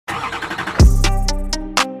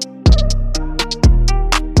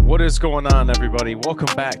What is going on, everybody?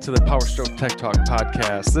 Welcome back to the Powerstroke Tech Talk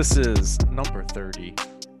podcast. This is number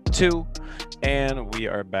 32, and we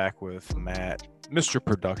are back with Matt, Mr.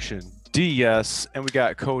 Production, DS, and we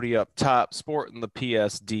got Cody up top, sporting the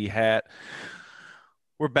PSD hat.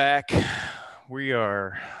 We're back. We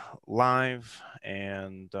are live,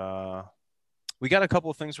 and we got a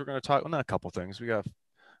couple of things we're going to talk. Well, not a couple of things. We got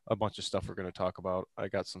a bunch of stuff we're going to talk about. I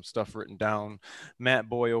got some stuff written down. Matt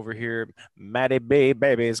Boy over here, Matty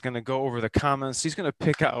Baby, is going to go over the comments. He's going to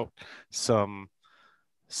pick out some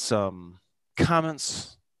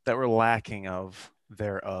comments that were lacking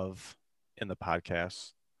thereof in the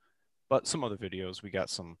podcast, but some other videos we got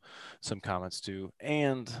some comments too,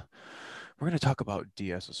 and we're going to talk about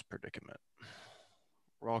DS's predicament.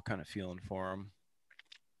 We're all kind of feeling for him.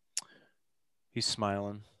 He's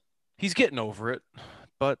smiling. He's getting over it.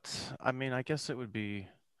 But, I mean, I guess it would be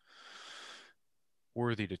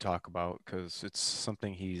worthy to talk about because it's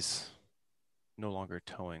something he's no longer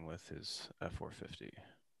towing with his F450.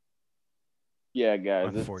 Yeah, guys.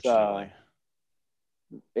 Unfortunately.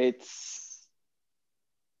 It's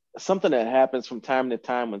something that happens from time to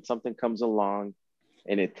time when something comes along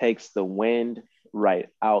and it takes the wind right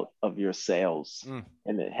out of your sails.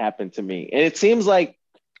 And it happened to me. And it seems like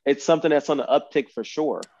it's something that's on the uptick for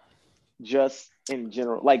sure. Just in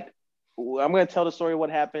general, like, I'm going to tell the story of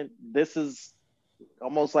what happened. This is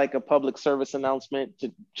almost like a public service announcement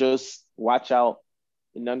to just watch out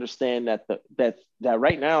and understand that that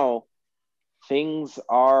right now things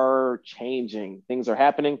are changing, things are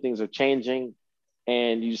happening, things are changing,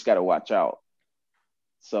 and you just got to watch out.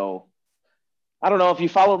 So I don't know if you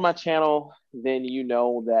followed my channel, then you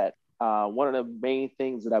know that one of the main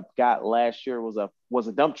things that I've got last year was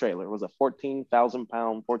a dump trailer. It was a 14,000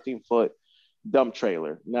 pound, 14-foot dump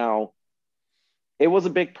trailer. Now, it was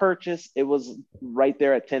a big purchase. It was right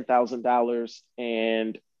there at $10,000,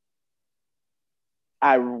 and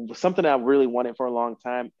something I really wanted for a long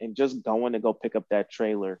time. And just going to go pick up that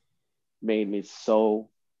trailer made me so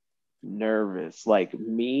nervous. Like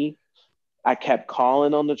me, I kept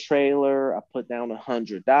calling on the trailer. I put down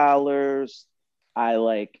 $100.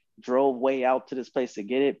 I drove way out to this place to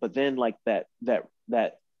get it, but then like that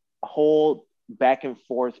whole back and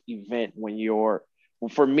forth event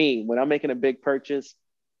for me, when I'm making a big purchase,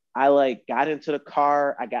 I got into the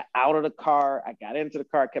car, I got out of the car, I got into the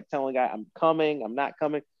car, I kept telling the guy, I'm coming, I'm not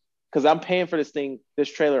coming, because I'm paying for this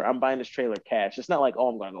trailer, I'm buying this trailer cash. It's not like, oh,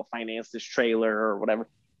 I'm gonna go finance this trailer or whatever.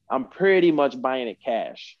 I'm pretty much buying it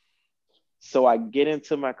cash. So I get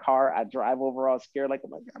into my car, I drive over all scared, like, oh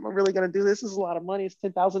my God, am I really gonna do this? This is a lot of money, it's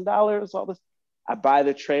 $10,000, all this. I buy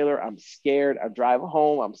the trailer, I'm scared, I drive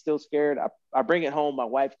home, I'm still scared. I bring it home, my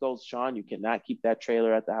wife goes, Sean, you cannot keep that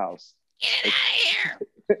trailer at the house. Get out of here.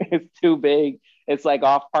 It's too big. It's like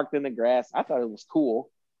off parked in the grass. I thought it was cool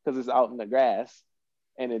because it's out in the grass.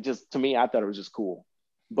 And it just, to me, I thought it was just cool.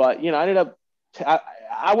 But, I ended up,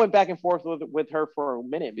 I went back and forth with her for a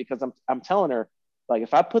minute because I'm telling her, like,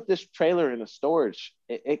 if I put this trailer in a storage,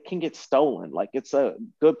 it can get stolen. Like, it's a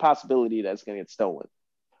good possibility that it's going to get stolen.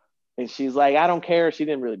 And she's like, I don't care. She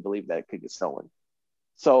didn't really believe that it could get stolen.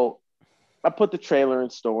 So I put the trailer in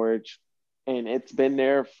storage, and it's been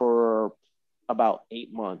there for about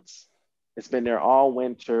 8 months. It's been there all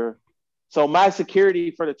winter. So my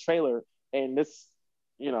security for the trailer, and this,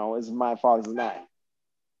 is my fault, is not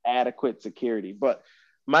adequate security, but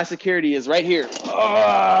my security is right here.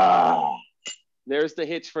 Oh! There's the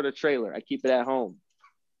hitch for the trailer. I keep it at home.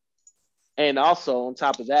 And also, on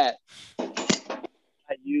top of that,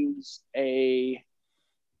 I use a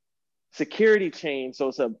security chain. So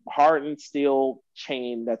it's a hardened steel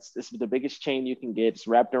chain. It's the biggest chain you can get. It's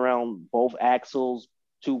wrapped around both axles,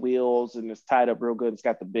 2 wheels, and it's tied up real good. It's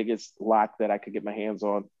got the biggest lock that I could get my hands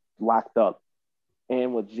on, locked up.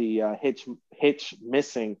 And with the hitch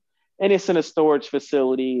missing, and it's in a storage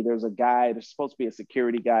facility. There's supposed to be a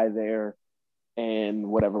security guy there. And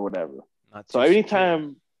whatever. So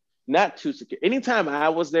anytime, not too secure. Anytime I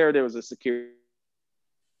was there was a security.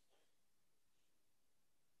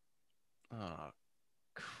 Oh,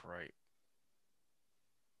 crap.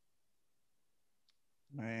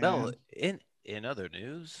 Man. Well, in other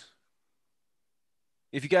news,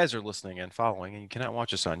 if you guys are listening and following and you cannot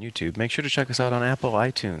watch us on YouTube, make sure to check us out on Apple,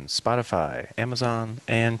 iTunes, Spotify, Amazon,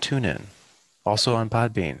 and TuneIn. Also on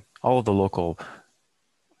Podbean, all of the local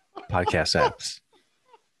podcast apps.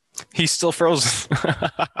 He's still frozen.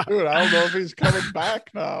 Dude, I don't know if he's coming back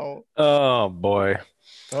now. Oh boy.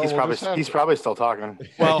 Oh, he's probably still talking.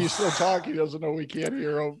 Well, he's still talking. He doesn't know we can't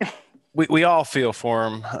hear him. We all feel for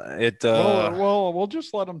him. Well, we'll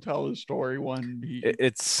just let him tell his story when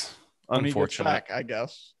it's when unfortunate. he gets back, I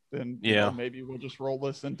guess. then maybe we'll just roll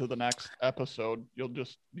this into the next episode. You'll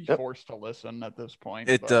just be forced to listen at this point.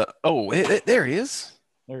 There he is.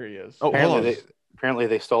 There he is. Oh, apparently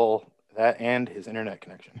they stole that and his internet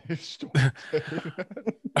connection.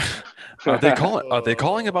 Are they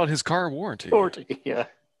calling about his car warranty? Yeah.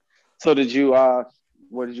 So did you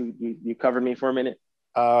what did you cover me for a minute?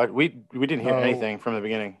 We didn't hear anything from the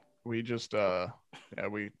beginning. We just So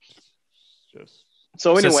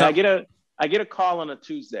anyway, I get a call on a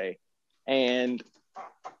Tuesday, and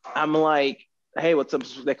I'm like, hey, what's up?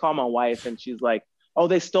 They call my wife, and she's like, oh,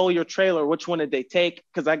 they stole your trailer. Which one did they take?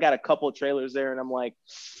 Because I got a couple of trailers there, and I'm like,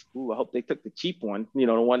 ooh, I hope they took the cheap one. The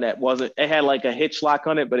one that wasn't. It had like a hitch lock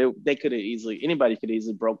on it, but anybody could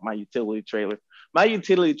easily broke my utility trailer. My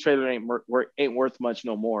utility trailer ain't worth much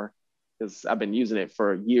no more, because I've been using it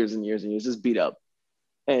for years and years and years. It's beat up,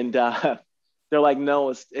 and they're like, no,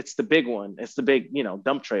 it's the big one. It's the big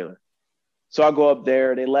dump trailer. So I go up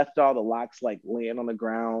there. They left all the locks like laying on the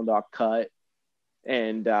ground, all cut,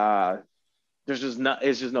 and it's just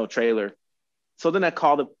no trailer. So then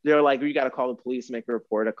they're like, you got to call the police, make a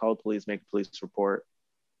report. I call the police, make a police report.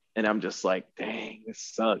 And I'm just like, dang, this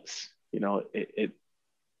sucks. It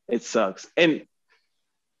sucks. And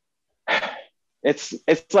it's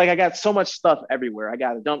like, I got so much stuff everywhere. I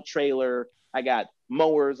got a dump trailer. I got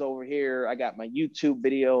mowers over here. I got my YouTube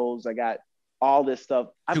videos. I got all this stuff.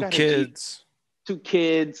 I've got two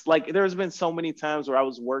kids. Like, there's been so many times where I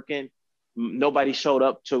was working, nobody showed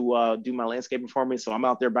up to do my landscaping for me, so I'm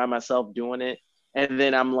out there by myself doing it, and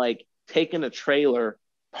then I'm like taking a trailer,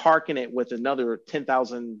 parking it with another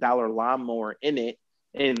 $10,000 lawnmower in it,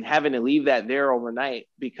 and having to leave that there overnight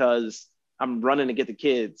because I'm running to get the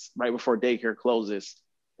kids right before daycare closes.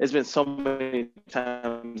 It's been so many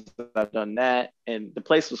times that I've done that, and the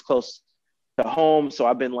place was close to home, so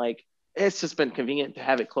I've been like, it's just been convenient to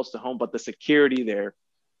have it close to home, but the security there,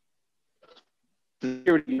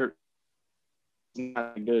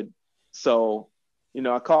 not good. So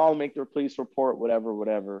I call, make the police report,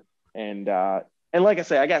 whatever, and like I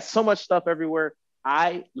say, I got so much stuff everywhere.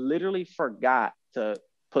 I literally forgot to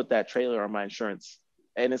put that trailer on my insurance,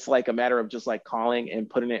 and it's like a matter of just like calling and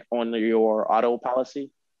putting it on your auto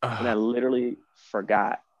policy, and I literally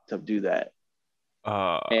forgot to do that,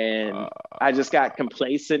 and I just got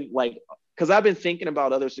complacent, like, because I've been thinking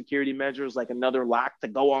about other security measures, like another lock to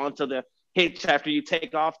go onto the hitch after you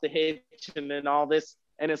take off the hitch, and then all this,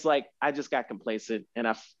 and it's like I just got complacent, and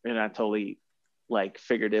I totally like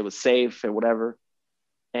figured it was safe and whatever,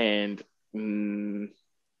 and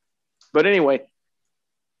but anyway,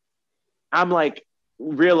 I'm like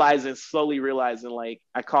slowly realizing, like,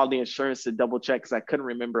 I called the insurance to double check because I couldn't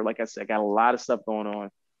remember. Like I said, I got a lot of stuff going on,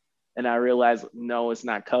 and I realized, no, it's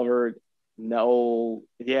not covered. No,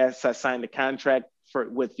 yes, I signed a contract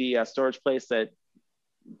with the storage place that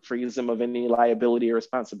frees them of any liability or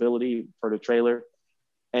responsibility for the trailer.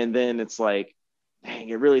 And then it's like, dang,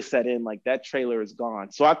 it really set in, like, that trailer is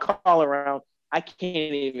gone. So I call around. I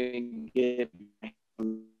can't even get my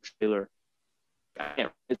trailer. I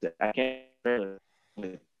can't trailer.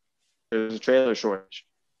 There's a trailer shortage.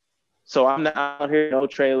 So I'm not out here, no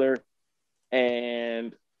trailer.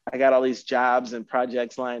 And I got all these jobs and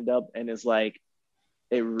projects lined up. And it's like,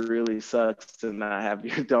 it really sucks to not have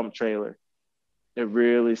your dump trailer. It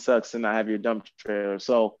really sucks to not have your dump trailer.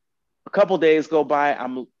 So a couple days go by.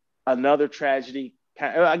 Another tragedy.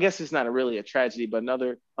 I guess it's not really a tragedy, but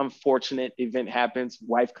another unfortunate event happens.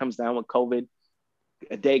 Wife comes down with COVID.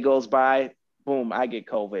 A day goes by. Boom, I get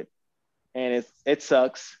COVID. And it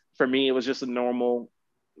sucks. For me, it was just a normal,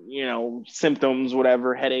 symptoms,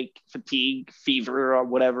 whatever, headache, fatigue, fever, or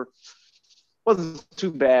whatever. Wasn't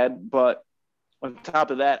too bad. But on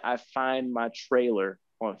top of that, I find my trailer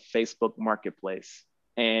on Facebook Marketplace,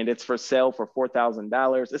 and it's for sale for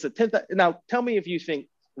 $4,000. It's a 10th. Now, tell me if you think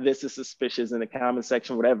this is suspicious in the comment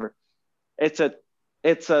section, whatever. It's a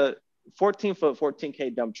 14-foot,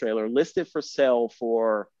 14K dump trailer listed for sale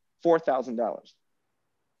for $4,000.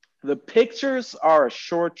 The pictures are a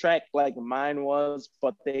short track like mine was,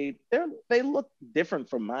 but they look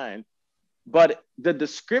different from mine. But the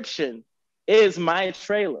description is my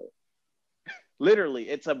trailer. Literally,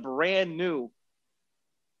 it's a brand new,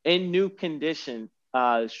 in new condition,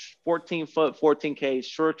 14-foot, 14K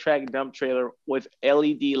short track dump trailer with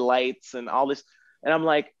LED lights and all this. And I'm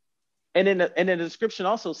like, and then the description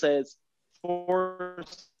also says for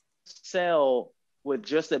sale with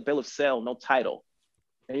just a bill of sale, no title.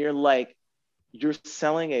 And you're like, you're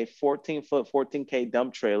selling a 14-foot, 14K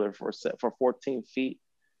dump trailer for 14 feet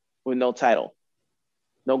with no title.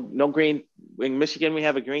 No green. In Michigan, we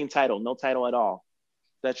have a green title, no title at all.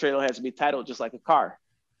 That trailer has to be titled just like a car.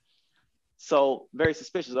 So very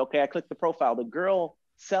suspicious. Okay, I clicked the profile. The girl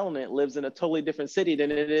selling it lives in a totally different city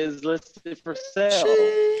than it is listed for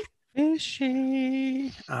sale. Is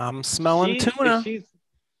she? I'm smelling She tuna.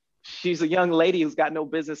 she's a young lady who's got no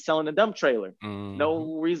business selling a dump trailer. Mhm.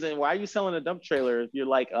 No reason. Why are you selling a dump trailer if you're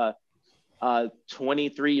like a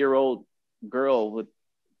 23-year-old girl with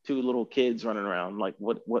 2 little kids running around? Like,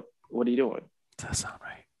 what are you doing? That sound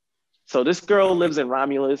right. So this girl lives in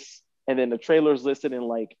Romulus, and then the trailer's listed in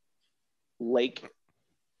like Lake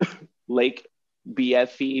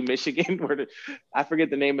BFE, Michigan, where I forget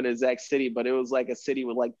the name of the exact city, but it was like a city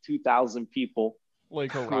with like 2,000 people.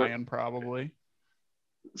 Lake Orion, probably.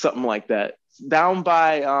 Something like that. Down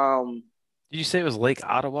by Did you say it was Lake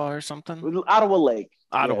Ottawa or something? Ottawa Lake.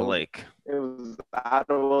 Ottawa Yeah, Lake. It was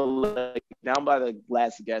Ottawa Lake, down by the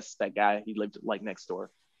last guest, that guy. He lived like next door.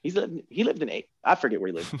 He lived in 8. I forget where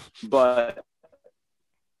he lived, but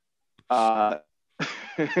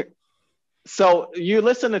so you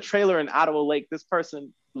listen to trailer in Ottawa Lake. This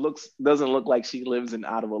person doesn't look like she lives in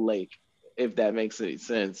Ottawa Lake, if that makes any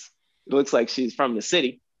sense. It looks like she's from the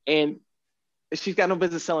city, and she's got no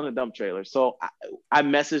business selling a dump trailer. So I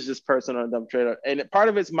messaged this person on a dump trailer, and part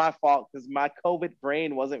of it's my fault because my COVID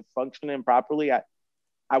brain wasn't functioning properly.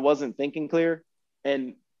 I wasn't thinking clear,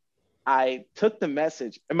 and I took the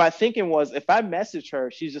message, and my thinking was if I message her,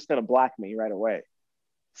 she's just gonna block me right away.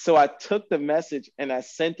 So I took the message and I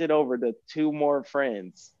sent it over to 2 more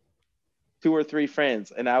friends, 2 or 3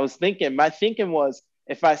 friends. And I was thinking, my thinking was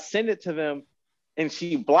if I send it to them and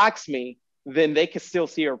she blocks me, then they can still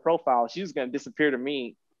see her profile. She's going to disappear to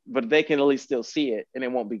me, but they can at least still see it, and it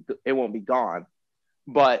won't be gone.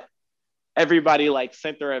 But everybody like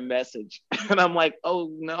sent her a message, and I'm like, oh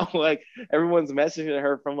no, like everyone's messaging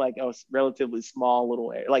her from like a relatively small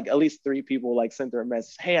little area. Like at least 3 people like sent her a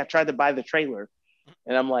message. Hey, I tried to buy the trailer.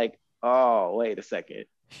 And I'm like, oh, wait a second.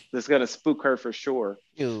 This is going to spook her for sure.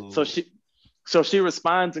 Ew. So she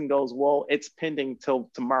responds and goes, well, it's pending till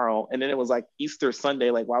tomorrow. And then it was like Easter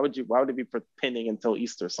Sunday. Like, why would it be pending until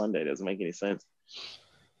Easter Sunday? It doesn't make any sense.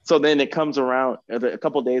 So then it comes around, a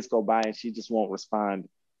couple of days go by and she just won't respond.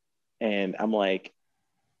 And I'm like,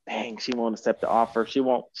 dang, she won't accept the offer. She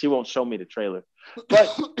won't show me the trailer.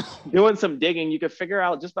 But doing some digging, you could figure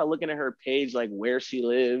out just by looking at her page, like where she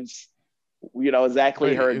lives,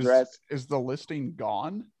 exactly her address. Is the listing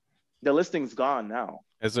gone? The listing's gone now.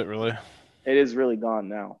 Is it really? It is really gone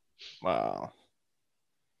now. Wow.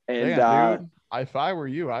 And dude, if I were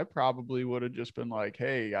you, I probably would have just been like,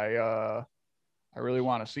 hey, I really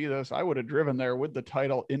want to see this. I would have driven there with the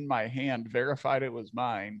title in my hand, verified it was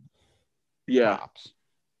mine. Yeah. Cops.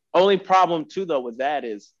 Only problem too though with that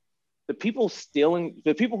is the people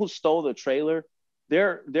who stole the trailer,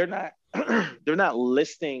 they're not they're not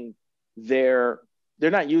listing they're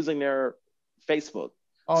not using their Facebook.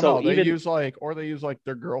 Oh, so no, they use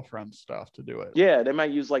their girlfriend stuff to do it. Yeah, they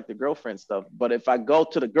might use like the girlfriend stuff. But if I go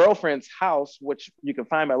to the girlfriend's house, which you can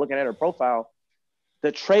find by looking at her profile,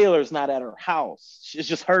 the trailer's not at her house. It's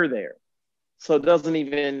just her there. So it doesn't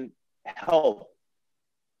even help.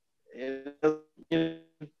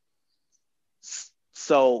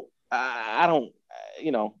 So I don't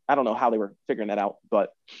know how they were figuring that out.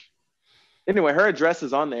 But anyway, her address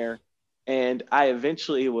is on there. And I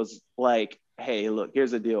eventually was like, hey, look,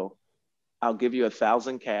 here's the deal. I'll give you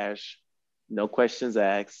 1,000 cash, no questions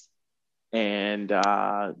asked, and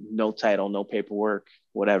no title, no paperwork,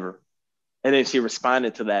 whatever. And then she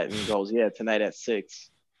responded to that and goes, yeah, tonight at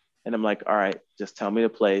 6. And I'm like, all right, just tell me the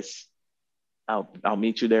place. I'll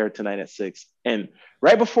meet you there tonight at 6. And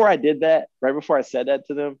right before I said that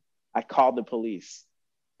to them, I called the police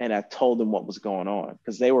and I told them what was going on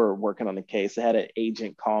because they were working on the case. I had an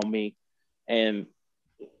agent call me. And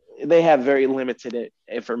they have very limited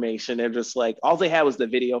information. They're just like, all they had was the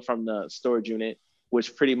video from the storage unit,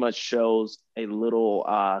 which pretty much shows a little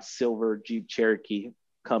silver Jeep Cherokee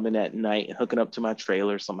coming at night and hooking up to my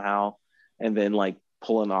trailer somehow, and then like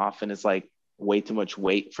pulling off. And it's like way too much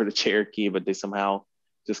weight for the Cherokee, but they somehow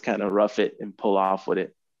just kind of rough it and pull off with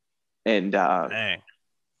it. And the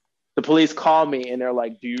police call me and they're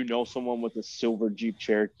like, do you know someone with a silver Jeep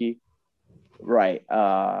Cherokee? Right.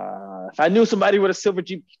 If I knew somebody with a silver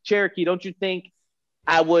Jeep Cherokee, don't you think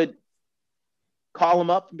I would call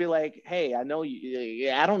them up and be like, hey, I know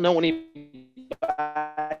you. I don't know anybody.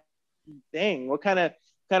 Dang, what kind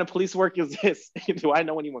of police work is this? Do I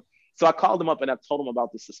know anyone? So I called them up and I told them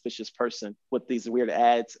about the suspicious person with these weird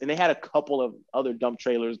ads. And they had a couple of other dump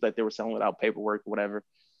trailers that they were selling without paperwork, whatever.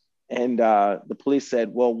 And the police said,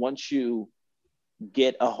 well, once you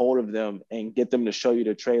get a hold of them and get them to show you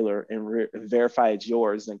the trailer and verify it's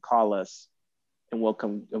yours, then call us and we'll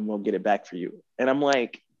come and we'll get it back for you. And I'm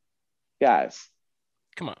like, guys,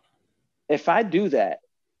 Come on. if I do that,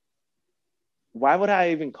 why would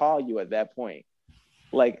I even call you at that point?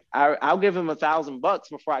 Like I'll give him $1,000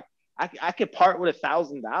 before I could part with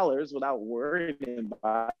 $1,000 without worrying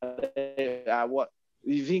about it. What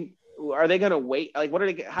you think? Are they gonna wait? Like, what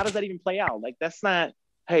are they? How does that even play out? Like, that's not.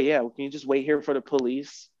 Hey, yeah, can you just wait here for the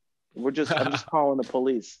police? I'm just calling the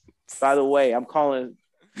police. By the way, I'm calling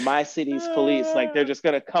my city's police. Like, they're just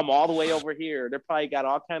gonna come all the way over here. They're probably got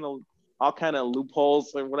all kind of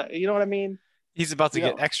loopholes or whatever. You know what I mean? He's about to You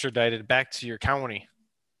get know, extradited back to your county.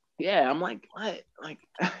 yeah, I'm like, what? Like,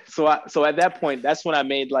 so at that point, that's when I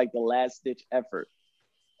made like the last ditch effort.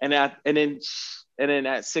 And then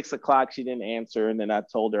at 6 o'clock, she didn't answer. And then I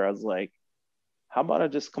told her, I was like, how about I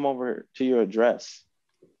just come over to your address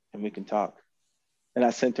and we can talk? And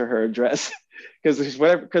I sent her address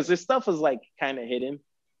because this stuff was like kind of hidden.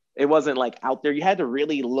 It wasn't like out there. You had to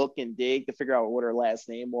really look and dig to figure out what her last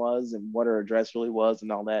name was and what her address really was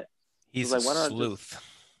and all that. He's like, a sleuth.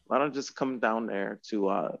 Why don't I just come down there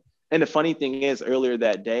to and the funny thing is, earlier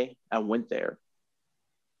that day, I went there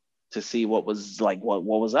to see what was like, what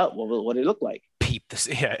was up, what it looked like. Peep this,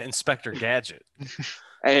 yeah, Inspector Gadget.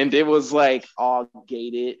 And it was like all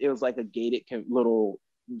gated. It was like a gated little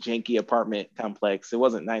janky apartment complex. It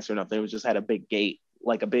wasn't nice or nothing. It was just had a big gate,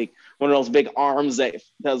 like one of those big arms that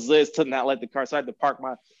does this to not let the car. So I had to park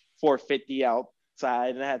my 450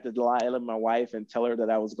 outside, and I had to lie to my wife and tell her that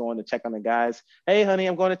I was going to check on the guys. Hey, honey,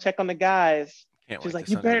 I'm going to check on the guys. She's like,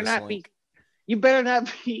 you better not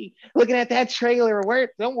be looking at that trailer.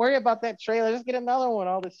 Don't worry about that trailer. Just get another one.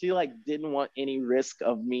 All this. She like didn't want any risk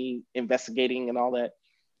of me investigating and all that.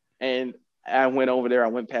 And I went over there. I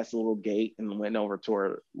went past the little gate and went over to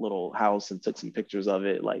her little house and took some pictures of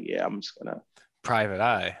it. Like, yeah, I'm just gonna private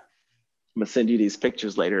eye. I'm gonna send you these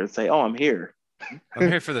pictures later and say, oh, I'm here. I'm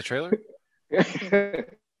here for the trailer.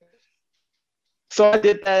 So I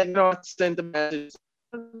did that. I sent the message.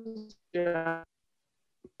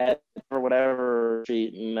 Or whatever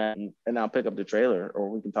street, and I'll pick up the trailer, or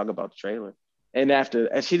we can talk about the trailer. And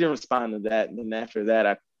she didn't respond to that. And then after that,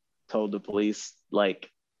 I told the police, like,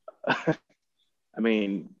 I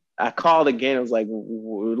mean, I called again. I was like,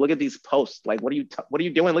 look at these posts. Like, what are you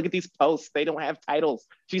doing? Look at these posts. They don't have titles.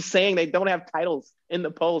 She's saying they don't have titles in the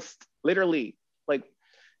post, literally. Like,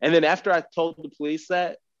 and then after I told the police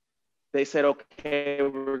that, they said, okay,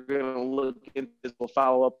 we're gonna look into this. We'll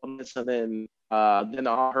follow up on this, and then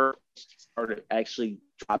all her started actually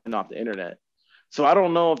dropping off the internet. So I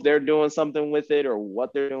don't know if they're doing something with it or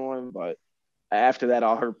what they're doing, but after that,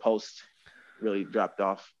 all her posts really dropped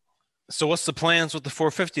off. So what's the plans with the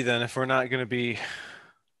 450 then? If we're not going to be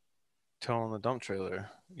towing the dump trailer,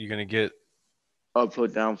 you're going to get I'll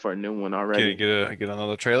put down for a new one already. Get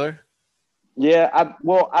another trailer? Yeah, I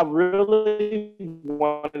really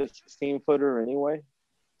wanted a 16-footer anyway,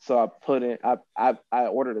 so I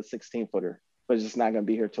ordered a 16-footer, but it's just not gonna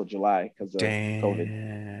be here till July because of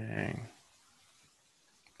COVID.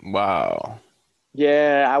 Wow.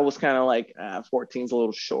 Yeah, I was kind of like 14's a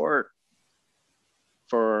little short.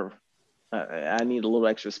 For I need a little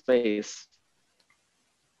extra space,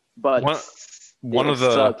 but one of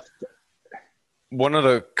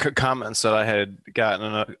the comments that I had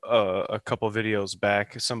gotten a couple of videos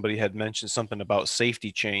back, somebody had mentioned something about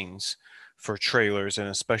safety chains for trailers and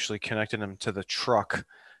especially connecting them to the truck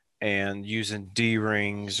and using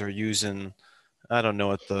D-rings or using, I don't know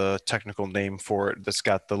what the technical name for it, that's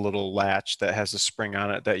got the little latch that has a spring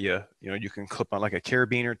on it that you can clip on like a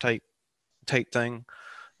carabiner type thing.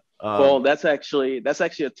 Well, that's actually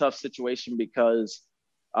a tough situation because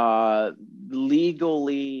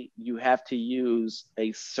legally you have to use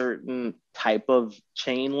a certain type of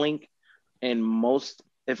chain link, and most,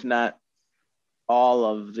 if not all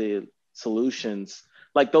of the solutions,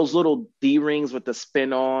 like those little D-rings with the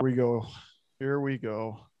spin on. Here we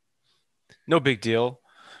go. No big deal.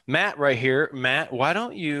 Matt right here. Matt, why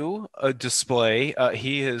don't you display?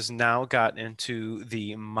 He has now gotten into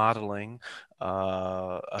the modeling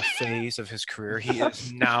a phase of his career. He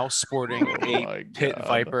is now sporting a Pit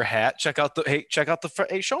Viper hat. Check out the hey,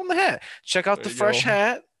 show him the hat. Check out the fresh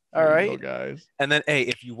hat. All right, guys. And then, hey,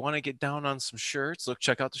 if you want to get down on some shirts, look,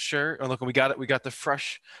 check out the shirt. Oh, look, we got it. We got the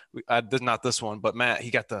fresh. Not this one, but Matt,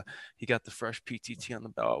 he got the fresh PTT on the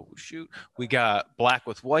belt. Oh, shoot, we got black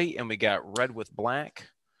with white, and we got red with black.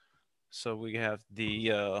 So we have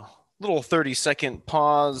the little 30-second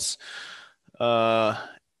pause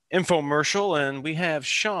infomercial, and we have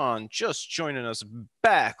Sean just joining us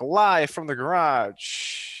back live from the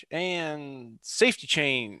garage. And safety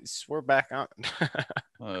chains, we're back on.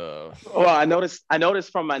 Well, I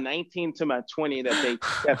noticed from my 19 to my 20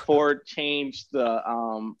 that Ford changed the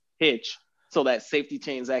hitch so that safety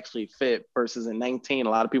chains actually fit. Versus in 19, a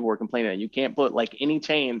lot of people were complaining that you can't put like any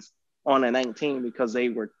chains on a 19 because they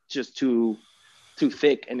were just too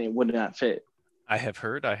thick and it would not fit. I have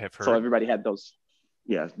heard. So everybody had those.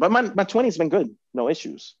 Yeah, but my 20's been good, no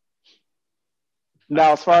issues.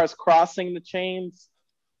 Now, as far as crossing the chains,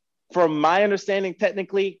 from my understanding,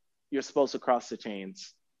 technically, you're supposed to cross the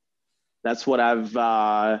chains. That's what I've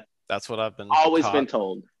been always taught. been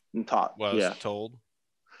told and taught. Was told.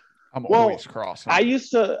 I'm always crossing. I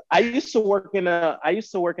used to work in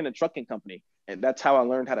a trucking company, and that's how I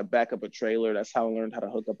learned how to back up a trailer. That's how I learned how to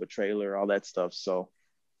hook up a trailer, all that stuff. So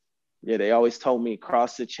yeah, they always told me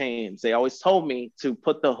cross the chains. They always told me to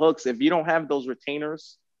put the hooks. If you don't have those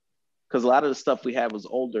retainers, because a lot of the stuff we had was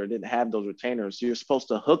older, didn't have those retainers. So you're supposed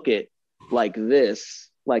to hook it like this,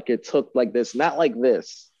 like it's hooked like this, not like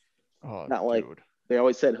this. Oh, not like dude. They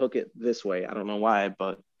always said hook it this way. I don't know why,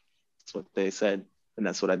 but that's what they said, and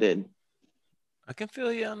that's what I did. I can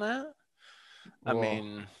feel you on that. I Whoa.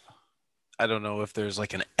 mean, I don't know if there's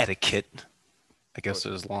like an etiquette. I guess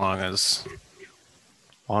as long as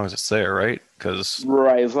it's there, right? Because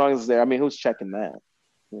right, as long as it's there. I mean, who's checking that?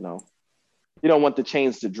 You know, you don't want the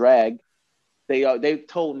chains to drag. They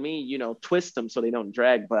told me, twist them so they don't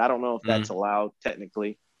drag, but I don't know if that's allowed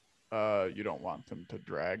technically. You don't want them to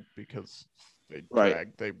drag because they Right.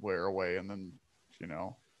 drag, they wear away, and then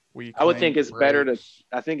I would think it's better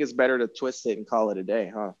to twist it and call it a day,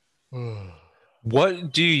 huh?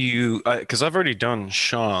 what do you? Because I've already done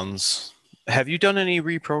Sean's. Have you done any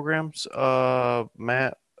reprograms,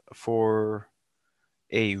 Matt, for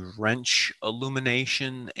a wrench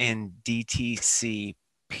illumination and DTC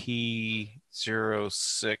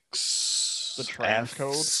P06? The trans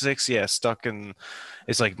code? 6, yeah, stuck in.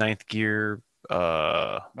 It's like 9th gear.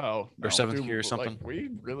 No, or 7th gear or something. Like, we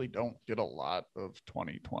really don't get a lot of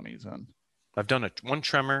 2020s in. I've done one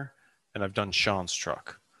tremor, and I've done Sean's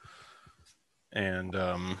truck. And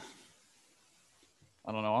I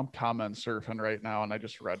don't know. I'm comment surfing right now, and I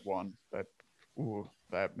just read one that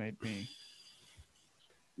made me.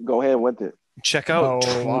 Go ahead with it. check out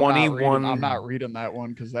 21. I'm not reading that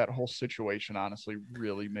one because that whole situation honestly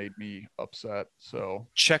really made me upset. So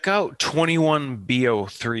check out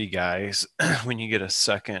 21BO3, guys, when you get a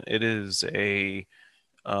second. It is a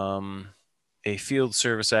field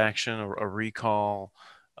service action, a recall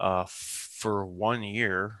for 1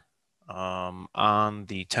 year on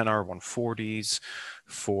the 10R140s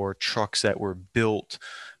for trucks that were built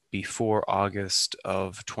before August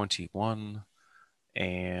of 21.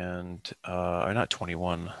 And or not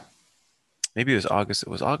 21, maybe it was August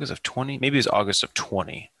of 20, maybe it was August of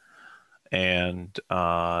 20. And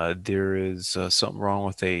there is something wrong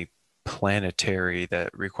with a planetary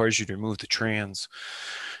that requires you to remove the trans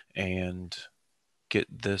and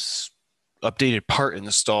get this updated part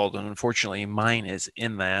installed, and unfortunately mine is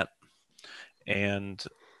in that, and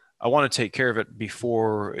I want to take care of it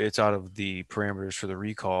before it's out of the parameters for the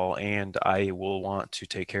recall, and I will want to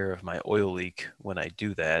take care of my oil leak when I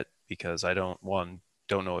do that, because I don't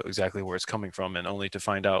know exactly where it's coming from, and only to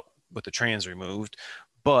find out with the trans removed.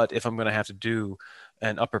 But if I'm going to have to do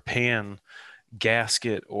an upper pan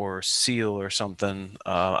gasket or seal or something,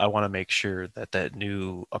 I want to make sure that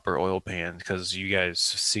new upper oil pan, because you guys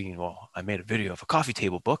have seen, well, I made a video of a coffee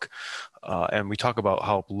table book, and we talk about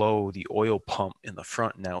how low the oil pump in the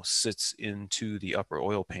front now sits into the upper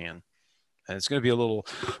oil pan, and it's going to be a little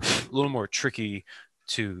more tricky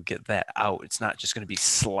to get that out. It's not just going to be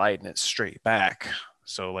sliding it straight back.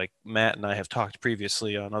 So like Matt and I have talked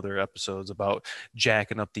previously on other episodes about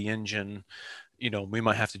jacking up the engine. We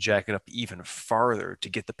might have to jack it up even farther to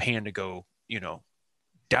get the pan to go,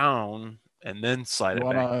 down and then slide it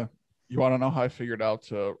back. You want to know how I figured out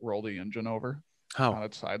to roll the engine over? How? On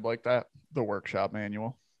its side like that? The workshop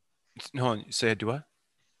manual. No, say I do what?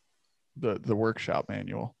 The workshop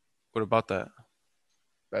manual. What about that?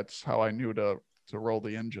 That's how I knew to roll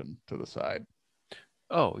the engine to the side.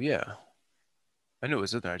 Oh, yeah. I knew it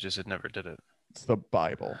was in there. I just never did it. It's the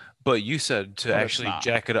Bible. But you said to actually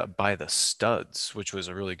jack it up by the studs, which was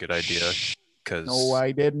a really good idea. No,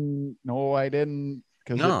 I didn't.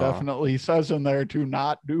 Because it definitely says in there to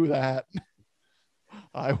not do that.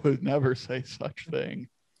 I would never say such thing.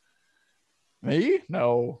 Me?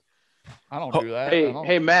 No. I don't do that.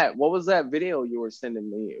 Hey, Matt, what was that video you were sending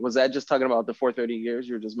me? Was that just talking about the 430 gears?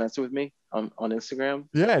 You were just messing with me on Instagram?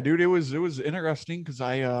 Yeah, dude, it was interesting because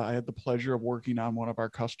I had the pleasure of working on one of our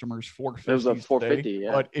customers' 450s. It was a 450, today,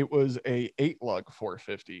 yeah. But it was a 8-lug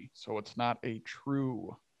 450, so it's not a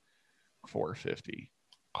true 450.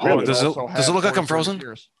 Really? Does it look like I'm frozen?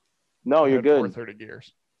 Gears. No, you're good. 430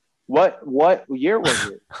 gears. What year was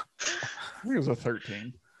it? I think it was a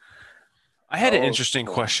 13. I had an interesting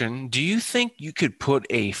question. Do you think you could put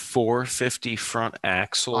a 450 front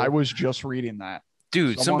axle? I was just reading that.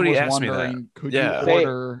 Dude, Someone somebody was asked me wondering, that. could Yeah.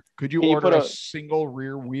 you order a single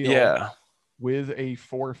rear wheel with a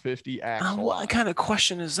 450 axle? What kind of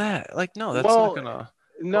question is that? Like, no, that's Well, not gonna.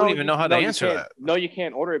 No, I don't even know how to answer that. No, you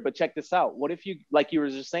can't order it. But check this out. What if you, like you were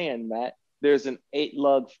just saying, Matt? There's an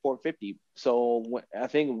 8-lug 450. So I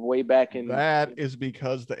think way back in that is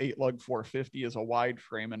because the 8-lug 450 is a wide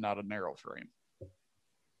frame and not a narrow frame.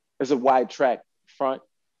 There's a wide track front.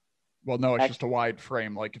 Well, no, it's just a wide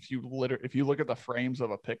frame. Like if you look at the frames of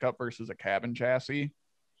a pickup versus a cabin chassis,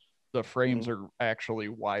 the frames are actually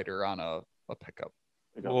wider on a pickup.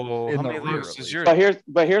 Well, how many lugs is yours?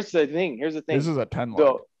 But here's the thing. This is a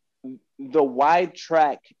 10-lug. The wide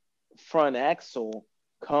track front axle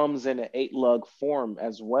comes in an 8-lug form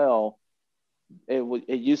as well.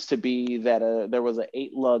 It used to be that there was an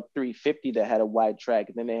 8-lug 350 that had a wide track,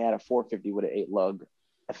 and then they had a 450 with an 8-lug,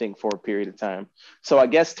 I think, for a period of time. So I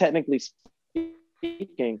guess technically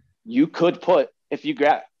speaking, you could put, if you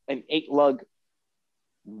got an 8-lug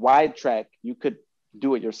wide track, you could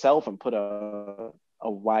do it yourself and put a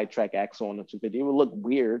wide track axle on the 250. It would look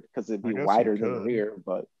weird because it'd be wider than the rear,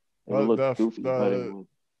 but it would look goofy.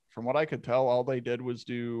 From what I could tell, all they did was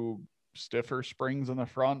do stiffer springs in the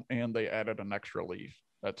front and they added an extra leaf.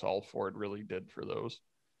 That's all Ford really did for those.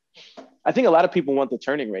 I think a lot of people want the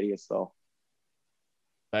turning radius though.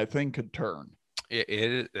 That thing could turn.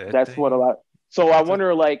 That's what a lot. So I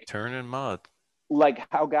wonder, like, turn in mud. Like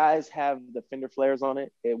how guys have the fender flares on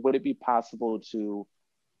it. Would it be possible to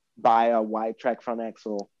buy a wide track front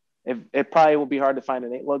axle? It probably would be hard to find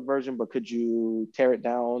an 8-lug version, but could you tear it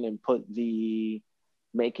down and put the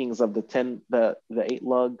makings of the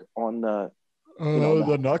 8-lug on the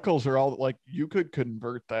the knuckles are all like, you could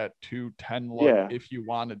convert that to 10-lug if you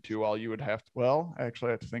wanted to. All you would have to, well, actually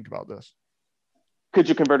I have to think about this. Could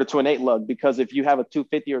you convert it to an 8-lug? Because if you have a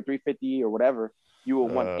 250 or 350 or whatever, you will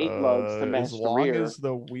want 8 lugs to match the rear. As long as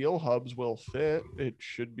the wheel hubs will fit, it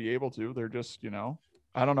should be able to. They're just,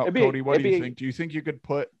 I don't know. Cody, what do you think? Do you think you could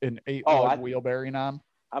put an 8-lug wheel bearing on?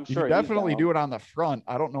 I'm sure. You definitely do it on the front.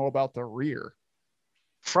 I don't know about the rear.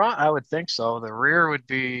 Front, I would think so. The rear would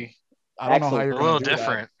be I don't know how you're a little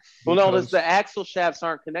different. Well, no, the axle shafts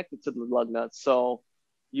aren't connected to the lug nuts, so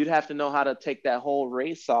you'd have to know how to take that whole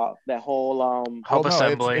race off, that whole hub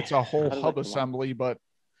assembly. It's a whole hub assembly, but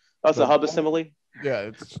that's a hub assembly. Yeah,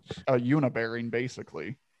 it's a unibearing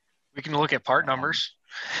basically. We can look at part numbers.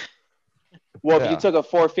 Well, if you took a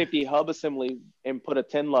 450 hub assembly and put a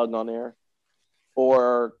 10-lug on there,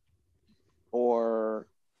 or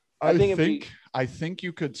I think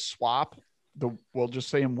you could swap we'll just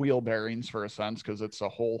say in wheel bearings for a sense, because it's a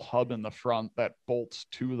whole hub in the front that bolts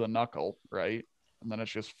to the knuckle, right? And then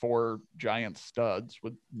it's just 4 giant studs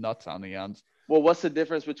with nuts on the ends. Well, what's the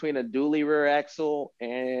difference between a dually rear axle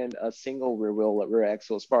and a single rear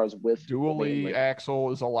axle as far as width? Dually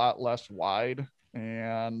axle is a lot less wide,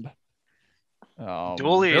 and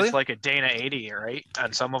dually is like a Dana 80, right?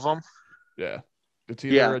 On some of them. Yeah, it's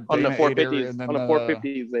either a Dana on the 450s. And then on the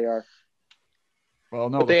 450s, they are. Well,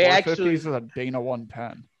 no, the 450s is a Dana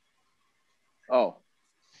 110. Oh,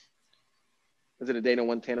 is it a Dana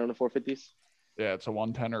 110 on the 450s? Yeah, it's a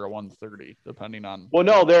 110 or a 130, depending on. Well,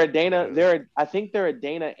 no, they're a Dana. I think they're a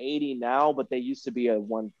Dana 80 now, but they used to be a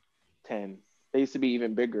 110. They used to be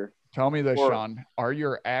even bigger. Tell me this, Sean. Are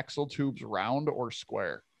your axle tubes round or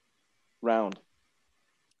square? Round.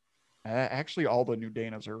 Actually, all the new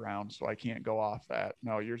Danas are round, so I can't go off that.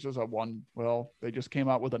 No, yours is a one. Well, they just came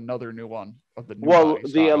out with another new one of the new. Well,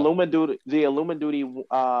 the Illumin-Duty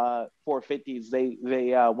 450s, they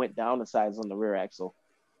went down a size on the rear axle.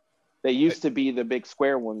 They used to be the big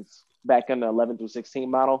square ones back in the 11 through 16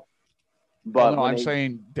 model. But no, I'm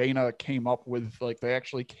saying Dana came up with, like, they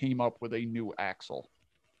actually came up with a new axle,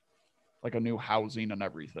 like a new housing and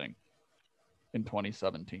everything in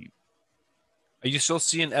 2017. Are you still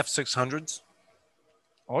seeing F600s?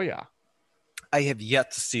 Oh, yeah. I have yet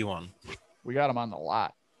to see one. We got them on the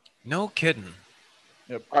lot. No kidding.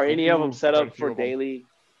 Yep. Are any of them set up for daily?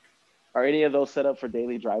 Are any of those set up for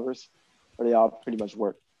daily drivers? Or they all pretty much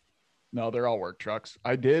work? No, they're all work trucks.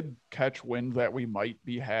 I did catch wind that we might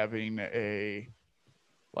be having a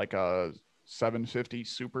 750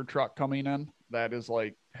 super truck coming in that is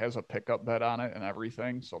like has a pickup bed on it and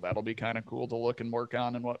everything. So that'll be kind of cool to look and work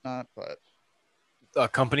on and whatnot. But a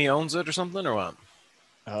company owns it or something, or what?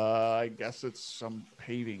 I guess it's some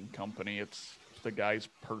paving company. It's the guy's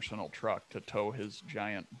personal truck to tow his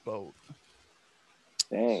giant boat.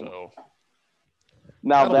 Dang. So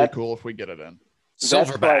now that'll be cool if we get it in.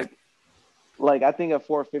 Silverback. Like I think a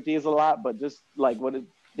 450 is a lot, but just like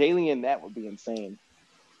daily in that would be insane.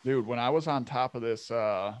 Dude, when I was on top of this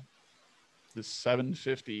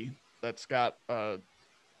 750 that's got a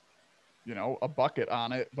bucket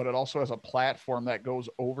on it, but it also has a platform that goes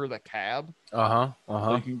over the cab. So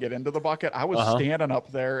you can get into the bucket. I was standing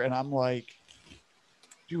up there and I'm like,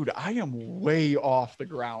 dude, I am way off the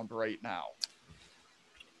ground right now.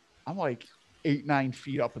 I'm like 8-9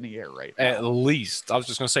 feet up in the air right now. At least. I was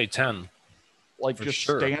just gonna say 10. Like just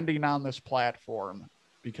standing on this platform,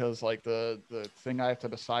 because like the thing I have to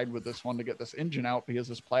decide with this one to get this engine out, because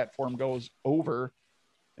this platform goes over,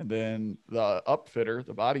 and then the upfitter,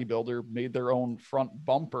 the bodybuilder, made their own front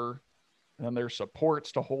bumper and their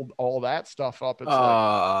supports to hold all that stuff up. It's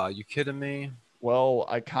like, you kidding me? Well,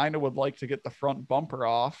 I kind of would like to get the front bumper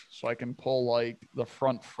off so I can pull like the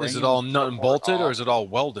front frame. Is it all nut and bolted, or is it all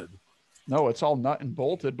welded? No, it's all nut and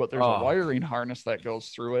bolted, but there's a wiring harness that goes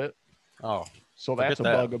through it. Oh, so that's a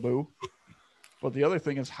bugaboo. But the other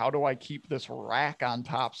thing is, how do I keep this rack on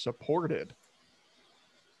top supported?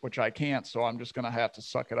 Which I can't, so I'm just going to have to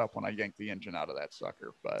suck it up when I yank the engine out of that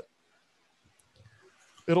sucker. But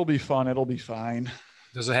it'll be fun. It'll be fine.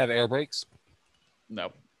 Does it have air brakes?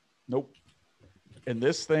 No. Nope. And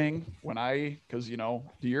this thing, because,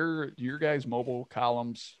 do your guys' mobile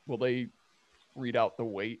columns, will they read out the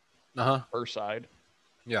weight per side?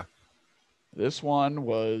 Yeah. This one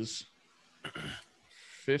was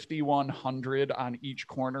 5,100 on each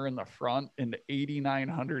corner in the front and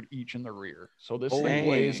 8,900 each in the rear. So this thing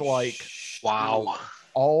weighs like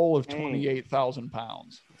all of 28,000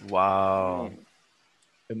 pounds. Wow.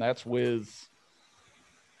 And that's with,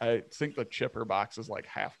 I think the chipper box is like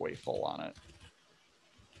halfway full on it.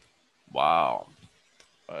 Wow.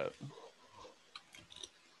 But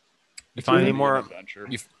you find any more?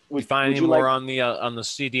 You find any more on the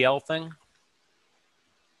CDL thing?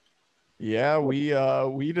 Yeah,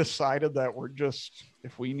 we decided that we're just,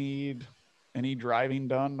 if we need any driving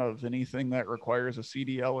done of anything that requires a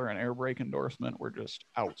CDL or an air brake endorsement, we're just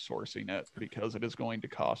outsourcing it, because it is going to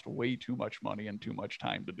cost way too much money and too much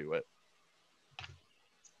time to do it.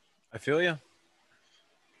 I feel you.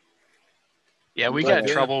 Yeah, we got in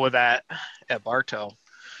trouble with that at Bartow.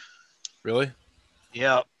 Really?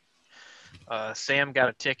 Yep. Sam got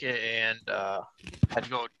a ticket and had to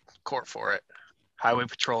go to court for it. Highway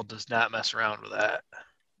Patrol does not mess around with that.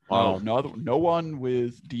 Wow. No one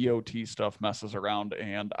with DOT stuff messes around,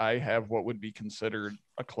 and I have what would be considered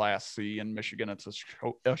a Class C in Michigan. It's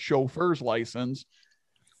a chauffeur's license,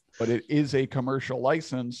 but it is a commercial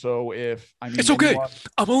license. So it's okay.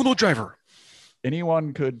 I'm a little driver.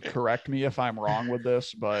 Anyone could correct me if I'm wrong with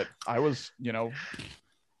this, but I was,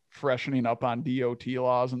 freshening up on DOT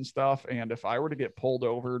laws and stuff. And if I were to get pulled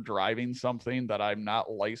over driving something that I'm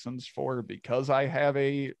not licensed for because I have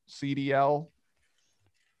a CDL,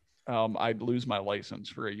 I'd lose my license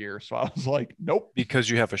for a year. So I was like, nope. Because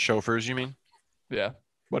you have a chauffeur's, you mean? Yeah,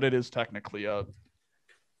 but it is technically a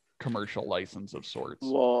commercial license of sorts.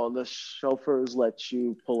 Well, the chauffeurs let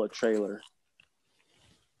you pull a trailer.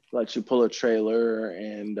 And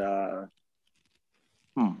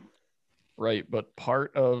Right, but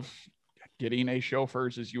part of getting a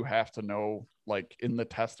chauffeur's is you have to know, like in the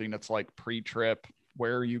testing, it's like pre-trip,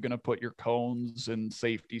 where are you going to put your cones and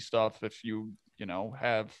safety stuff if you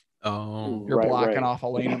have you're blocking off a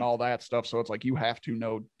lane and all that stuff. So it's like you have to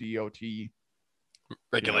know DOT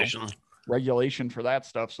regulation for that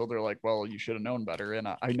stuff. So they're like, well, you should have known better. And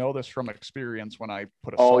I know this from experience when I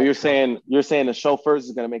put a you're saying the chauffeurs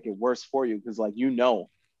is going to make it worse for you because like you don't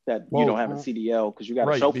have a CDL because you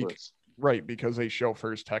got a chauffeurs. Right, because a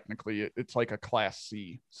chauffeur's technically, it's like a Class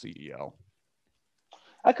C CDL.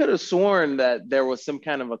 I could have sworn that there was some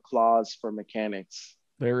kind of a clause for mechanics.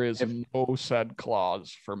 There is no said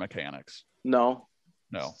clause for mechanics. No.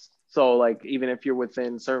 So, like, even if you're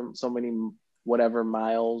within so many whatever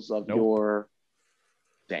miles of your,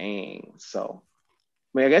 dang. So,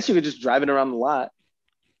 I mean, I guess you could just drive it around the lot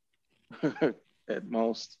at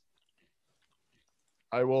most.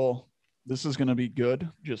 This is going to be good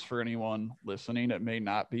just for anyone listening. It may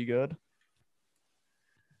not be good.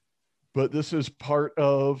 But this is part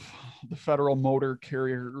of the Federal Motor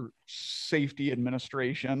Carrier Safety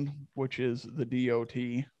Administration, which is the DOT,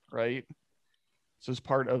 right? This is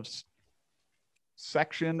part of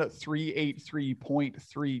Section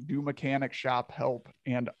 383.3. Do mechanic shop help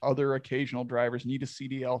and other occasional drivers need a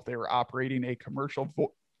CDL if they are operating a commercial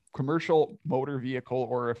motor vehicle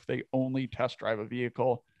or if they only test drive a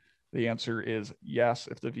vehicle? The answer is yes.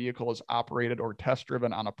 If the vehicle is operated or test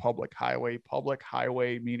driven on a public highway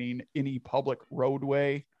meaning any public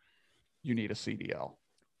roadway, you need a CDL.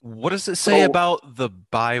 What does it say about the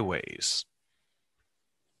byways?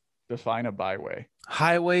 Define a byway.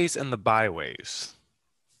 Highways and the byways.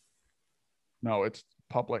 No, it's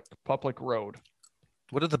public road.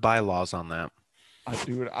 What are the bylaws on that?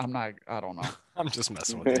 Dude, I don't know. I'm just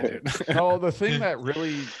messing with you, dude. No, the thing that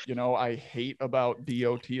really, I hate about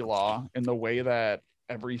DOT law and the way that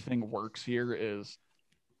everything works here is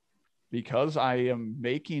because I am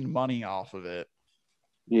making money off of it.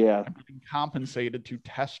 Yeah. I'm being compensated to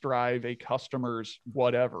test drive a customer's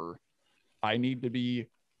whatever. I need to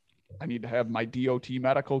have my DOT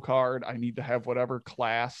medical card. I need to have whatever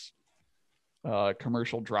class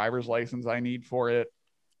commercial driver's license I need for it.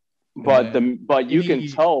 But you can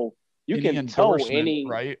tow any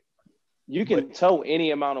right. You can tow any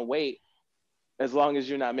amount of weight as long as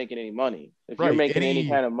you're not making any money. If you're making any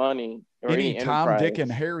kind of money, or any Tom, Dick,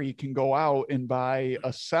 and Harry can go out and buy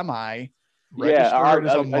a semi. Yeah, a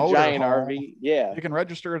giant home. RV. Yeah, they can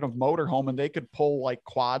register it as a motorhome, and they could pull like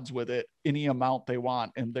quads with it any amount they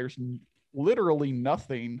want. And there's literally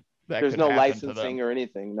nothing that there's could no happen licensing or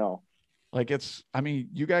anything. No. Like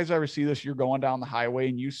you guys ever see this? You're going down the highway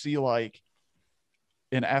and you see like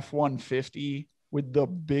an F-150 with the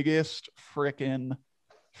biggest freaking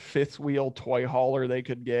fifth wheel toy hauler they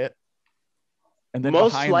could get. And then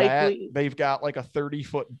behind that, they've got like a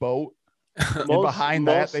 30-foot boat. And behind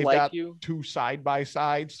that, they've got two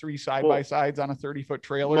side-by-sides, three side-by-sides on a 30-foot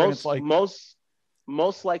trailer. And it's like most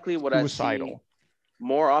likely what suicidal. I see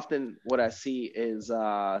more often what I see is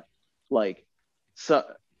 90%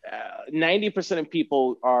 of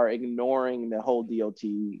people are ignoring the whole DOT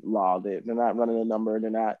law. They're not running a number. They're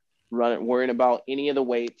not worrying about any of the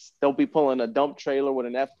weights. They'll be pulling a dump trailer with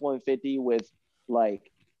an F-150 with like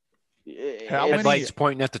headlights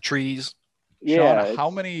pointing at the trees. Yeah. Sean,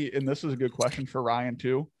 how many, and this is a good question for Ryan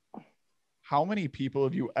too. How many people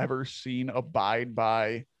have you ever seen abide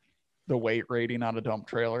by the weight rating on a dump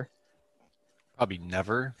trailer? Probably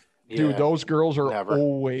never. Dude, those girls are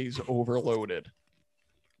always overloaded.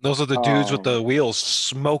 Those are the dudes with the wheels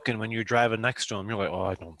smoking when you're driving next to them. You're like, oh,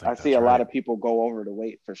 I don't think I see a lot of people go over the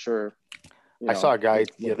weight for sure. I saw a guy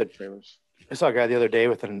the other day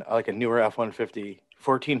with a newer F-150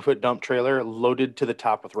 14-foot dump trailer loaded to the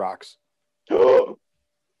top with rocks. Yeah.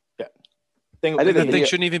 That thing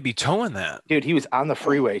shouldn't even be towing that. Dude, he was on the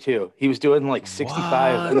freeway too. He was doing like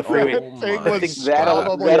 65 on the freeway.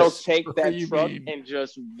 That'll take that truck and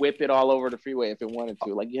just whip it all over the freeway if it wanted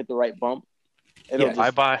to. Like you hit the right bump.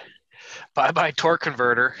 Bye-bye torque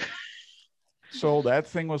converter. So that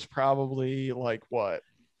thing was probably like what?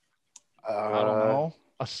 I don't know.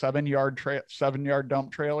 A 7-yard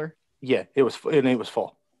dump trailer. Yeah, it was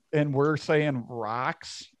full. And we're saying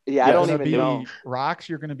rocks. Yeah, I don't even know. Rocks,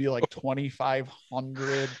 you're going to be like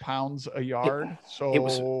 2,500 pounds a yard. So it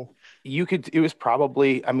was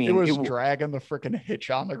probably, I mean, it was dragging the freaking hitch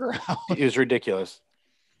on the ground. It was ridiculous.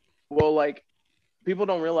 Well, like people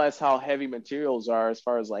don't realize how heavy materials are as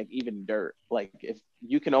far as like even dirt. Like if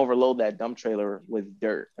you can overload that dump trailer with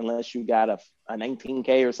dirt, unless you got a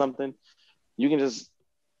 19K or something, you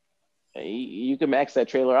can max that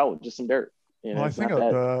trailer out with just some dirt. Well, I think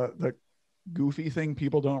the goofy thing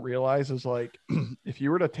people don't realize is like if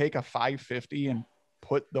you were to take a 550 and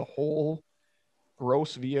put the whole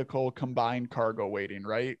gross vehicle combined cargo weighting,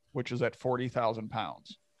 right, which is at 40,000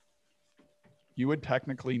 pounds, you would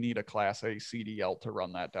technically need a Class A CDL to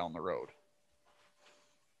run that down the road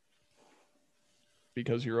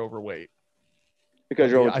because you're overweight.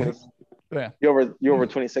 Because you're over 20, you're over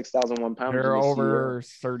 26,001 pounds. You're over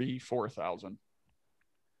 34,000.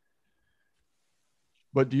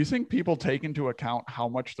 But do you think people take into account how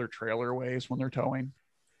much their trailer weighs when they're towing?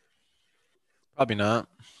 Probably not.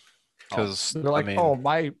 Because they're like,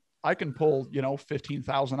 I can pull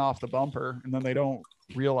 15,000 off the bumper, and then they don't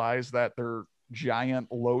realize that their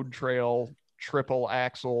giant load trail triple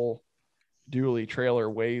axle dually trailer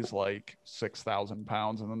weighs like 6,000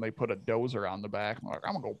 pounds, and then they put a dozer on the back. I'm like,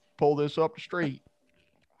 I'm gonna go pull this up the street.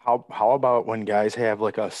 How about when guys have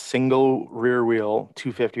like a single rear wheel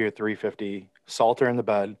 250 or 350 salter in the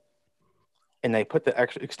bed, and they put the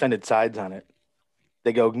extra extended sides on it?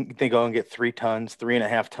 They go and get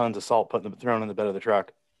 3.5 tons of salt thrown in the bed of the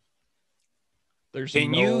truck. There's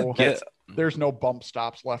no bump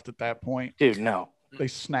stops left at that point, dude. No, they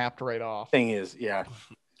snapped right off. Thing is, yeah.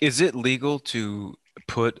 Is it legal to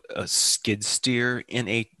put a skid steer in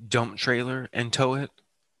a dump trailer and tow it?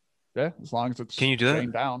 Yeah, as long as it's can you do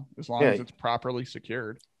that down? As long as it's properly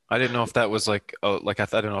secured. I didn't know if that was like I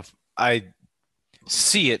don't know if I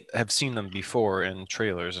have seen them before in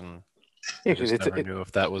trailers, and I just never knew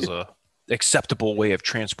if that was a acceptable way of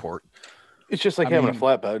transport. It's just like having a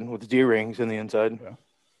flatbed with D-rings in the inside. Yeah.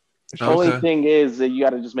 The only thing is that you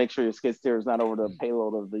got to just make sure your skid steer is not over the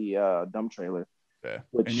payload of the dump trailer. Yeah.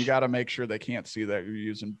 And you got to make sure they can't see that you're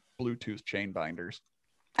using Bluetooth chain binders.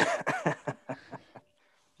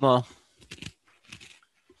 Well,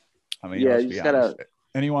 I mean, let's be honest.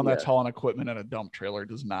 Anyone that's hauling equipment in a dump trailer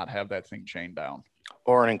does not have that thing chained down.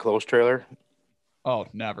 Or an enclosed trailer. Oh,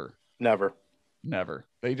 never.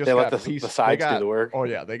 They just let the sides do the work. Oh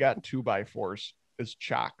yeah, they got 2x4s as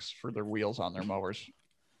chocks for their wheels on their mowers.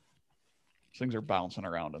 Things are bouncing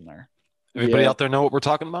around in there. Everybody out there know what we're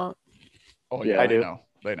talking about? Oh yeah, I do.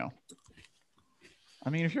 They know. I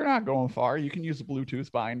mean, if you're not going far, you can use the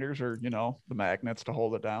Bluetooth binders or the magnets to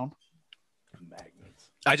hold it down. Magnets.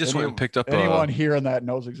 I just went and picked up. Anyone hearing that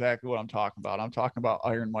knows exactly what I'm talking about. I'm talking about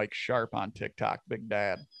Iron Mike Sharp on TikTok, Big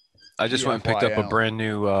Dad. I just went and picked up a brand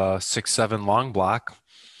new 6.7 long block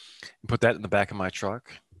and put that in the back of my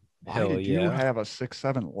truck. Why did you have a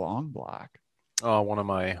 6.7 long block? One of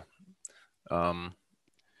my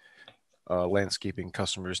landscaping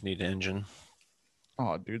customers need an engine.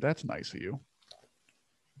 Oh, dude, that's nice of you.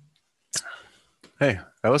 Hey,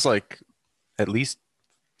 that was like at least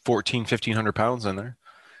 1,500 pounds in there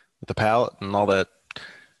with the pallet and all that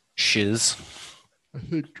shiz. I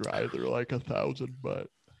think dry they're like 1,000, but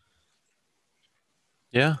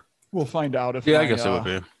yeah, we'll find out if I guess it would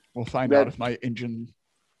be. We'll find out if my engine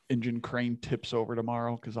crane tips over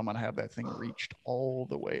tomorrow because I'm gonna have that thing reached all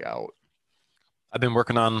the way out. I've been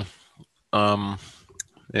working on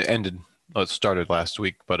it started last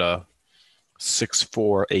week, but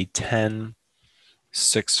 6.4, a 10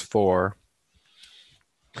 6.4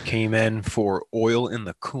 came in for oil in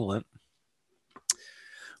the coolant.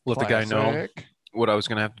 Let the guy know what I was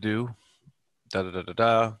gonna have to do.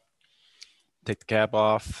 Take the cap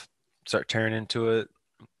off, start tearing into it,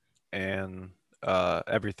 and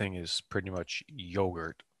everything is pretty much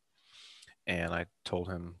yogurt. And I told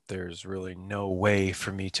him there's really no way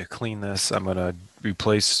for me to clean this. I'm going to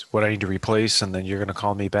replace what I need to replace, and then you're going to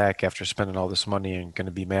call me back after spending all this money and going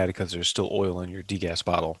to be mad because there's still oil in your degas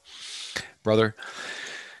bottle. Brother,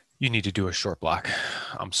 you need to do a short block.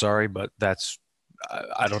 I'm sorry, but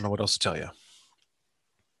I don't know what else to tell you.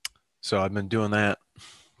 So I've been doing that,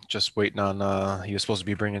 just waiting on, he was supposed to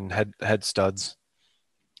be bringing head studs.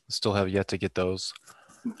 Still have yet to get those.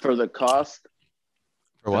 For the cost?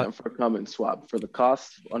 For what? For come and swap. For the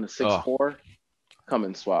cost on the 6.4, come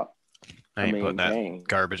and swap. I ain't putting that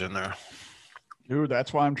garbage in there. Dude,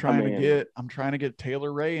 that's why I'm trying to get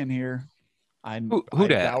Taylor Ray in here. I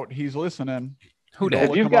doubt he's listening. Look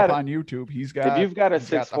him up on YouTube. He's got a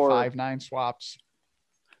 6.4 5.9 swaps.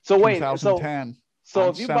 So wait, 2010. So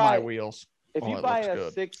if you buy wheels, a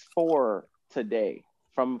 6.4 today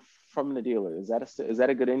from the dealer, is that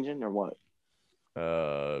a good engine or what?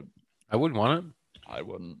 I wouldn't want it. I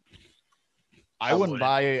wouldn't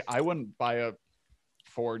buy a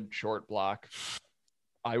Ford short block.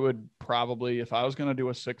 I would probably, if I was going to do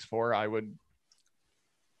a 6.4,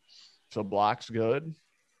 if the block's good,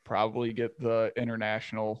 probably get the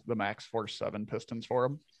Max Force 7 pistons for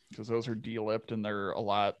them because those are de-lipped and they're a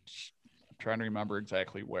lot. I'm trying to remember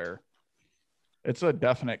exactly where. It's a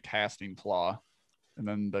definite casting flaw. And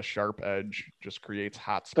then the sharp edge just creates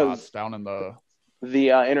hot spots down in the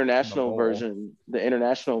international version. The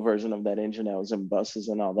international version of that engine that was in buses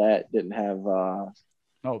and all that didn't have.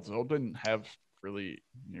 No, Zoe didn't have really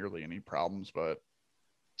nearly any problems. But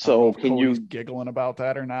so can Cody's giggling about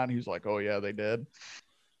that or not? He's like, "Oh yeah, they did."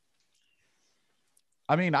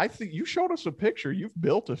 I mean, I think you showed us a picture. You've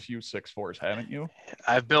built a few 6.4s, haven't you?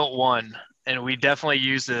 I've built one, and we definitely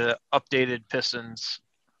use the updated pistons.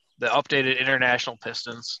 The updated international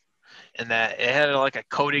pistons, and that it had like a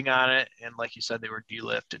coating on it, and like you said, they were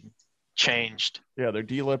de-lipped and changed. Yeah, they're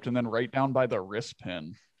de-lipped, and then right down by the wrist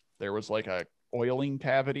pin, there was like a oiling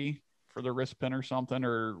cavity for the wrist pin or something,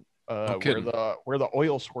 or where the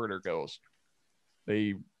oil squirter goes.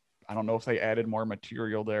 I don't know if they added more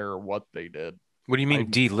material there or what they did. What do you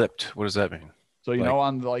mean de-lipped? What does that mean? So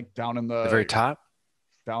on down in the very top,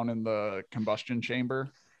 down in the combustion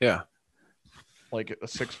chamber. Yeah. Like a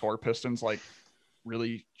 6.4 piston's like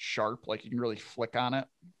really sharp, like you can really flick on it.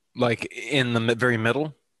 Like in the very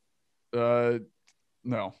middle? No.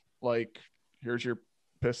 Like here's your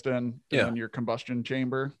piston and then your combustion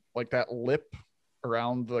chamber. Like that lip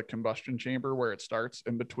around the combustion chamber where it starts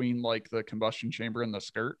in between like the combustion chamber and the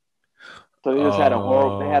skirt. So they just had a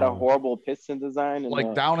horrible piston design,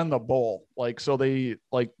 like down in the bowl. Like so they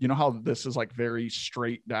like how this is like very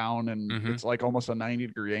straight down and it's like almost a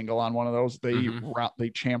 90-degree angle on one of those. They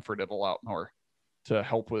chamfered it a lot more to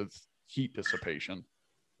help with heat dissipation.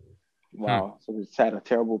 Wow, so they just had a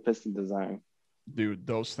terrible piston design. Dude,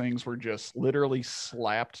 those things were just literally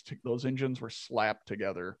slapped. Those engines were slapped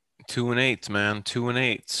together. 2 and 8s, man. 2 and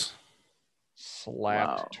 8s.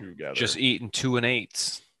 Slapped together. Just eating 2 and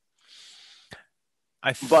 8s.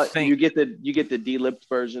 But think you get the delipped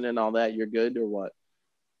version and all that. You're good or what?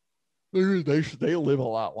 They live a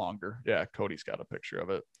lot longer. Yeah, Cody's got a picture of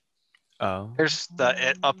it. Oh, Here's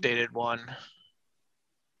the updated one.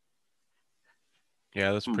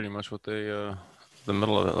 yeah, that's pretty much what they the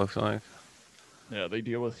middle of it looks like. Yeah, they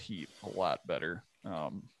deal with heat a lot better. Yeah,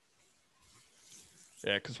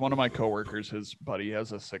 because one of my coworkers, his buddy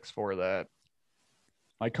has a 6.4 that.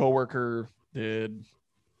 My coworker did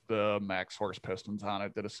the max force pistons on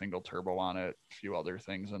it, did a single turbo on it, a few other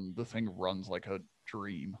things, and the thing runs like a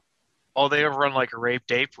dream. Oh, they run like a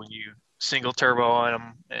rape ape when you single turbo on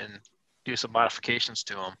them and do some modifications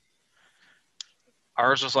to them.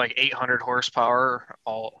 Ours was like 800 horsepower.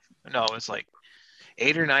 It's like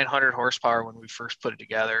 800 or 900 horsepower when we first put it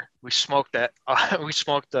together. We smoked that. We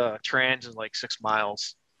smoked the trans in like 6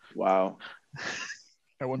 miles. Wow.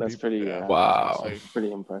 That's pretty. Wow.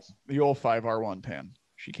 Pretty impressive. The old 5R110.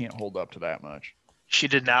 She can't hold up to that much. She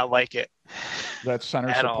did not like it. That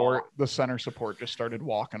center support, the center support just started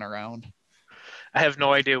walking around. I have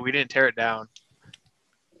no idea. We didn't tear it down.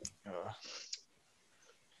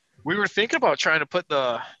 We were thinking about trying to put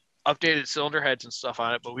the updated cylinder heads and stuff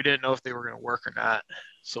on it, but we didn't know if they were going to work or not,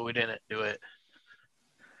 so we didn't do it.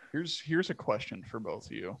 Here's a question for both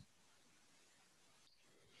of you.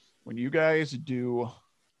 When you guys do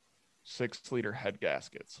 6-liter head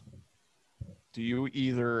gaskets, do you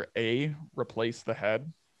either A, replace the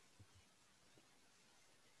head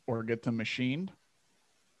or get them machined,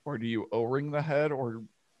 or do you O-ring the head, or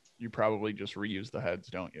you probably just reuse the heads,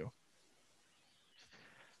 don't you?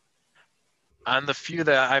 On the few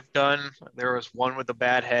that I've done, there was one with a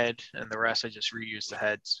bad head, and the rest I just reused the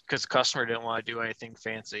heads because the customer didn't want to do anything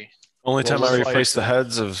fancy. Only time I replaced the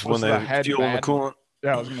heads of when they fuel and the coolant.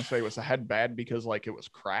 Yeah, I was gonna say, was the head bad because like it was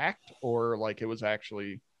cracked, or like it was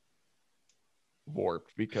actually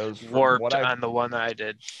warped? Because warped on the one that I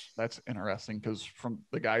did. That's interesting because from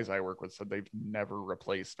the guys I work with said they've never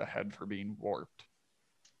replaced a head for being warped.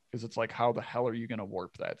 Because it's like, how the hell are you gonna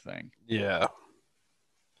warp that thing? Yeah.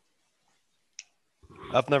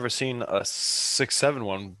 I've never seen a 6.7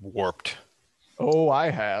 one warped. Oh, I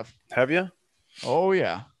have. Have you? Oh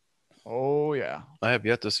yeah. Oh yeah. I have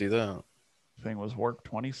yet to see that. Thing was warped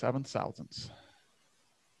 27 thousandths.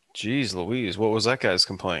 Jeez Louise, what was that guy's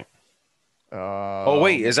complaint? Oh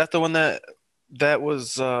wait, is that the one that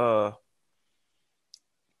was didn't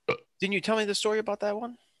you tell me the story about that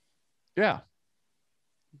one? Yeah.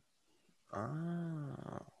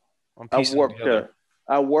 I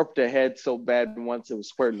warped a head so bad once it was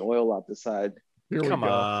squirting oil out the side. Come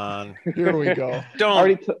on. Here we go.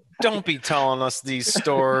 Don't be telling us these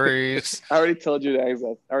stories. I already told you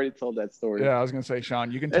that. I already told that story. Yeah, I was gonna say,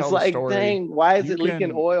 Sean, you can tell it's the like, story. Dang, why is it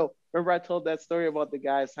leaking oil? Remember I told that story about the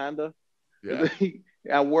guy's Honda? Yeah.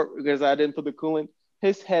 I warped because I didn't put the coolant.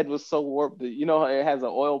 His head was so warped that, you know, it has an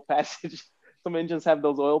oil passage. Some engines have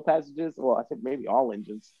those oil passages. Well, I think maybe all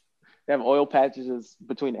engines. They have oil passages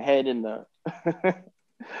between the head and the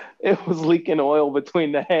it was leaking oil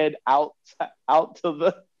between the head out to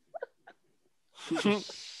the sitting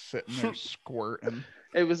there squirting.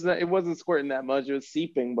 It wasn't squirting that much. It was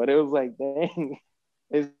seeping, but it was like, dang.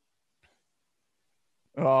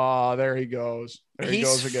 Oh, there he goes. He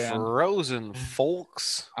goes again. Frozen,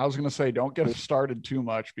 folks. I was gonna say, don't get him started too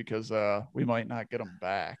much because we might not get him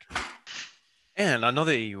back. And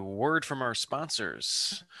another word from our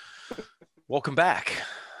sponsors. Welcome back.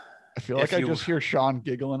 I feel like I just hear Sean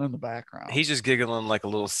giggling in the background. He's just giggling like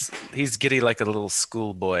he's giddy like a little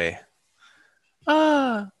schoolboy.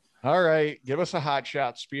 All right. Give us a hot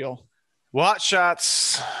shot spiel. Hot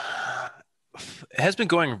shots has been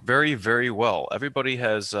going very, very well. Everybody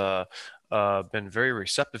has been very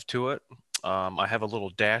receptive to it. I have a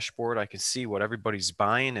little dashboard. I can see what everybody's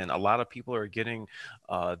buying, and a lot of people are getting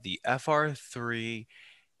the FR3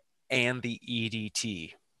 and the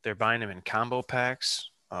EDT. They're buying them in combo packs.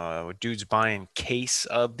 Dude's buying case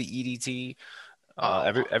of the EDT.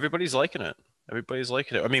 Everybody's liking it. Everybody's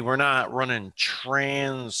liking it. I mean, we're not running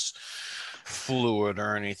trans fluid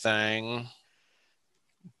or anything,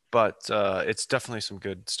 but it's definitely some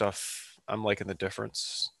good stuff. I'm liking the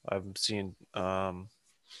difference. I'm seeing, I'd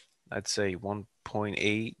say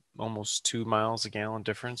 1.8, almost 2 miles a gallon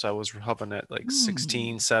difference. I was hovering at like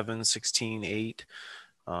 16.7, 16.8.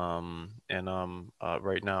 And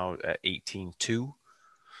right now at 18.2.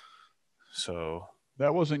 So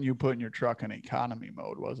that wasn't you putting your truck in economy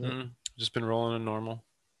mode, was it? Just been rolling in normal.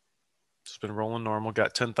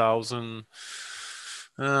 Got 10,000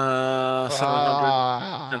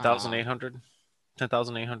 $700, 10,800,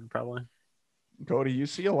 10,800 probably. Cody, you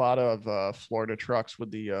see a lot of Florida trucks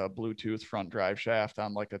with the Bluetooth front drive shaft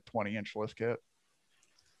on like a 20-inch lift kit.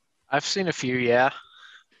 I've seen a few, yeah.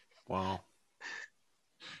 Wow.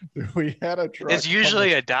 We had a truck. It's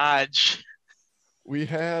usually a Dodge. We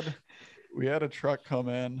had a truck come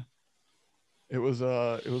in. It was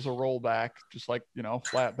a rollback, just like,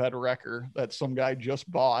 flatbed wrecker that some guy just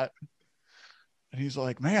bought. And he's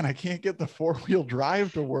like, man, I can't get the 4-wheel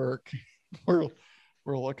drive to work. We're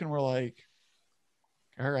looking, we're like,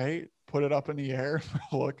 all right, put it up in the air.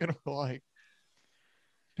 We're looking, we're like,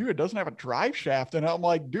 dude, it doesn't have a drive shaft in it. I'm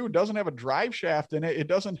like, dude, it doesn't have a drive shaft in it. It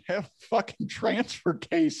doesn't have fucking transfer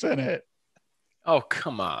case in it. Oh,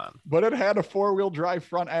 come on. But it had a 4-wheel drive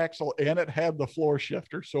front axle and it had the floor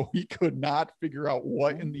shifter. So he could not figure out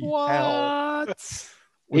what in the hell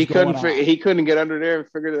he couldn't get under there and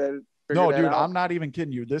figure that No, dude, out. I'm not even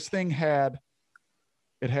kidding you. This thing had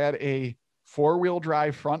a 4-wheel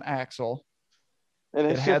drive front axle. And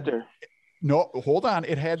a shifter. No, hold on.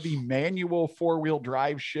 It had the manual 4-wheel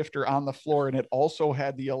drive shifter on the floor, and it also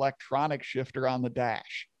had the electronic shifter on the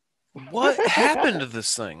dash. What happened to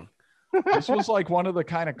this thing? This was like one of the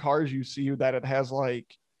kind of cars you see that it has like,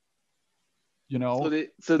 the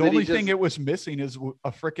only thing it was missing is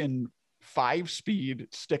a freaking 5-speed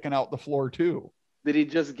sticking out the floor too. Did he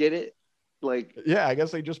just get it? Yeah, I guess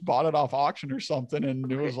they just bought it off auction or something,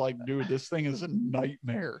 and it was like, dude, this thing is a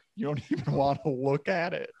nightmare. You don't even want to look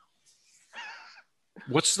at it.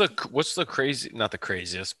 What's the crazy, not the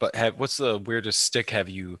craziest, but what's the weirdest stick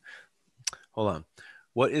hold on.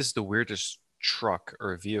 What is the weirdest truck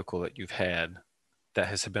or vehicle that you've had that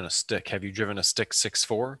has been a stick? Have you driven a stick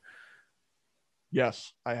 6.4?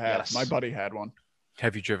 Yes, I have. Yes. My buddy had one.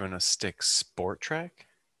 Have you driven a stick Sport Track?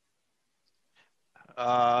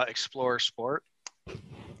 Explorer Sport.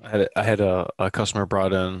 I had a customer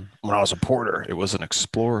brought in when I was a porter. It was an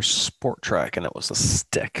Explorer Sport Track, and it was a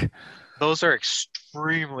stick. Those are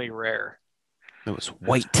extremely rare. It was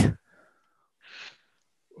white.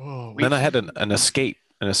 Oh, Then I had an Escape.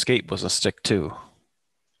 An Escape was a stick too.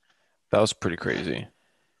 That was pretty crazy.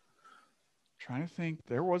 Trying to think,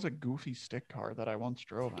 there was a goofy stick car that I once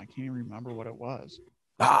drove. I can't even remember what it was.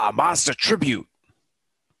 Monster Tribute.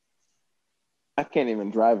 I can't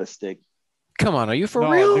even drive a stick. Come on, are you for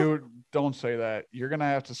real? Dude, don't say that. You're gonna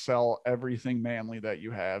have to sell everything manly that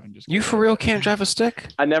you have and just. You for real can't drive a stick?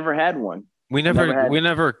 I never had one.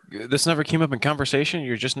 This never came up in conversation.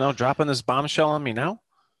 You're just now dropping this bombshell on me now?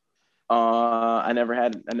 I never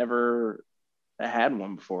had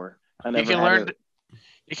one before. You can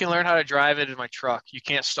learn how to drive it in my truck. You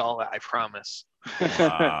can't stall it, I promise.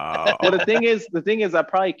 Wow. Well, the thing is, I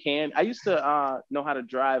probably can. I used to know how to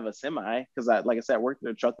drive a semi because like I said, I worked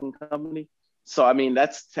at a trucking company. So I mean,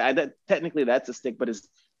 technically that's a stick, but it's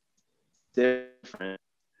different.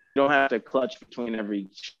 You don't have to clutch between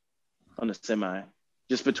on a semi,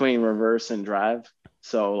 just between reverse and drive.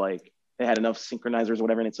 So like they had enough synchronizers or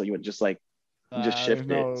whatever in it, so you would just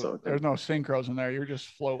shift it. So there's no synchros in there. You're just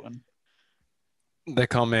floating. They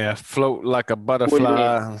call me a float like a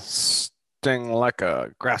butterfly, sting like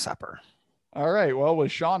a grasshopper. All right. Well,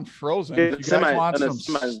 with Sean frozen, if you guys want some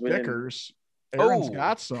stickers, Aaron's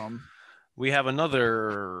got some. We have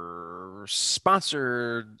another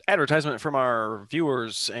sponsored advertisement from our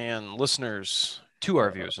viewers and listeners. To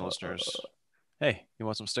our viewers and listeners. Hey, you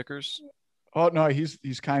want some stickers? Oh no, he's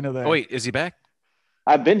kind of there. Oh wait, is he back?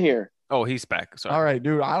 I've been here. Oh, he's back. Sorry. All right,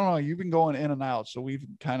 dude. I don't know. You've been going in and out, so we've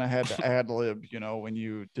kind of had to ad lib, when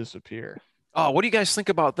you disappear. Oh, what do you guys think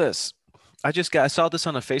about this? I saw this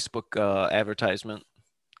on a Facebook advertisement.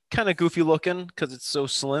 Kind of goofy looking because it's so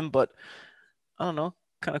slim, but I don't know.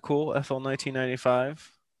 Kind of cool. FL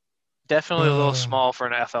 1995. Definitely a little small for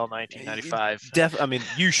an FL 1995. I mean,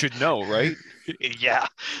 you should know, right? Yeah.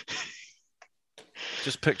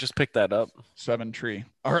 Just pick that up. 7 tree.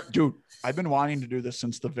 All right, dude. I've been wanting to do this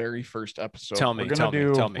since the very first episode. Tell me. We're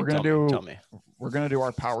gonna do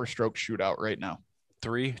our Powerstroke shootout right now.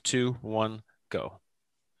 3, 2, 1, go.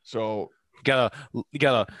 So you gotta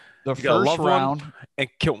first round and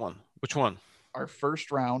kill one. Which one? Our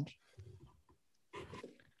first round.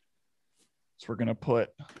 So we're gonna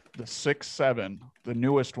put the 6-7, the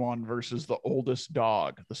newest one, versus the oldest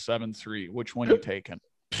dog, the 7-3. Which one you taking?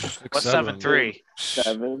 What's 7-3?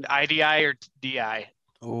 7. IDI or DI?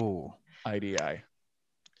 Oh, IDI.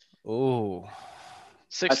 Oh,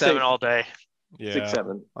 6-7 all day. Yeah.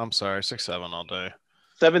 6-7. I'm sorry, 6-7 all day.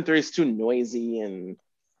 7-3 is too noisy and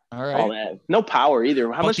all that. No power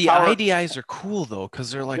either. How much the power? IDIs are cool though,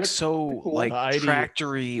 because they're like so cool. like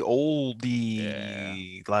tractory,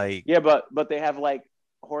 oldie, like. Yeah, but they have like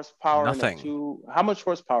horsepower Nothing. how much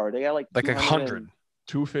horsepower? They got like 100.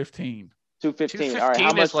 215. 215. All right,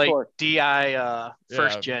 how 215 much is like torque? DI,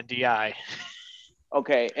 first gen DI.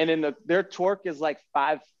 Okay, and then their torque is like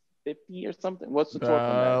 550 or something. What's the torque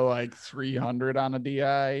on that? Like 300 on a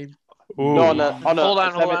DI. No, on a Hold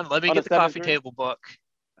on. Let me get the coffee table book.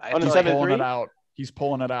 On the He's 7.3? pulling it out. He's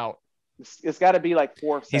pulling it out. It's got to be like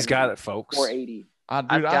 470. He's got it, folks. 480.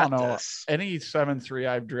 Dude, I don't know. This. Any 7.3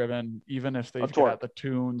 I've driven, even if they've torque. got the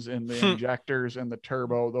tunes and the injectors and the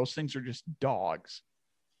turbo, those things are just dogs.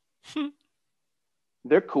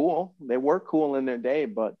 They're cool. They were cool in their day,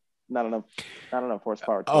 but not enough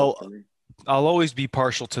horsepower. For me. I'll always be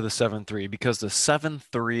partial to the 7.3 because the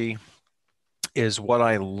 7.3 is what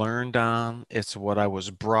I learned on. It's what I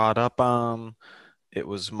was brought up on. It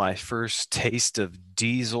was my first taste of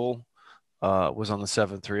diesel. Was on the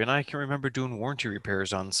 7.3, and I can remember doing warranty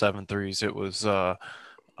repairs on 7.3s. It was,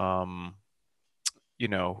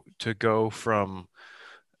 to go from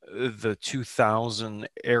the 2000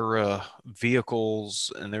 era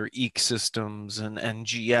vehicles and their EEC systems and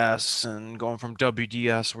NGS and going from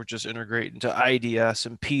WDS, we're just integrating to IDS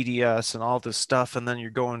and PDS and all this stuff, and then you're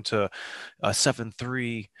going to a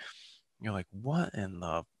 7.3. You're like, what in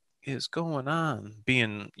the is going on?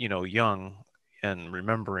 Being young. And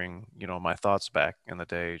remembering, my thoughts back in the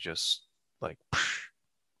day, just like,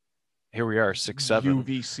 here we are, 6'7".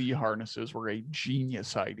 UVC harnesses were a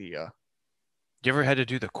genius idea. You ever had to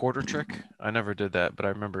do the quarter trick? I never did that, but I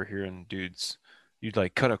remember hearing dudes, you'd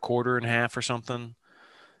like cut a quarter in half or something,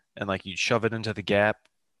 and like you'd shove it into the gap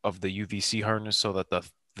of the UVC harness so that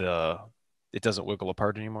the it doesn't wiggle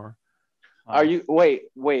apart anymore. Are you wait?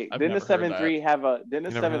 I've Didn't the never heard 7.3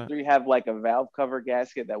 didn't the 7.3 have like a valve cover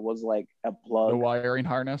gasket that was like a plug? The wiring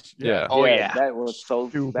harness? Yeah. Oh yeah. That was so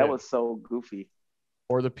Stupid. That was so goofy.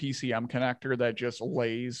 Or the PCM connector that just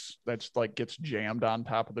lays, that's like gets jammed on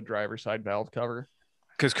top of the driver's side valve cover.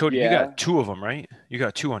 Because Cody, Yeah. you got two of them, right? You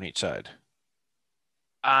got two on each side.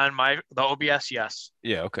 On the OBS, yes.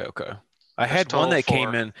 Yeah. Okay. I There's had one that total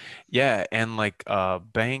came 4. in, yeah, and like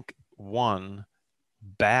bank one,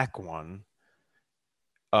 back one.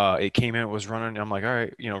 It came in, it was running. I'm like, all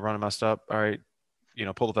right, running messed up. All right,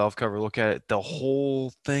 pull the valve cover, look at it. The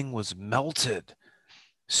whole thing was melted,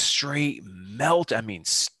 straight melt. I mean,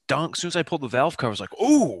 stunk. As soon as I pulled the valve cover, I was like,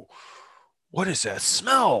 ooh, what is that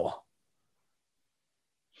smell?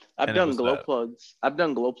 I've done glow plugs. I've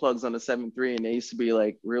done glow plugs on the 7.3, and they used to be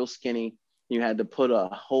like real skinny. You had to put a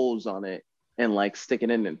hose on it and like stick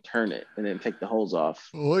it in and turn it, and then take the hose off.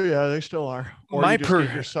 Oh yeah, they still are. Or you just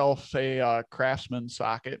get yourself a Craftsman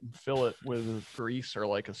socket and fill it with grease or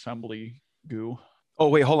like assembly goo. Oh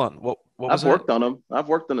wait, hold on. What was I've worked on them. I've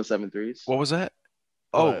worked on the 7.3s. What was that?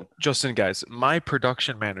 Oh, Justin, guys, my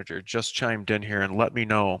production manager just chimed in here and let me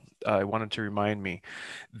know. I wanted to remind me,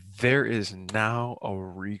 there is now a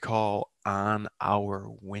recall on our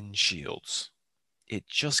windshields. It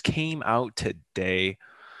just came out today.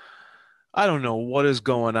 I don't know what is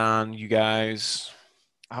going on, you guys.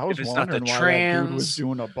 I was wondering why that dude was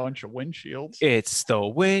doing a bunch of windshields. It's the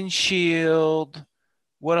windshield.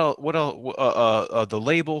 What else? The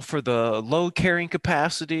label for the load carrying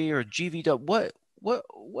capacity or GVW.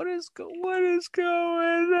 What is going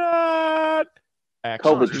on?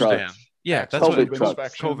 COVID truck. Yeah, that's COVID what truck.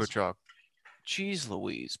 COVID truck. Jeez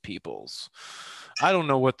Louise, peoples. I don't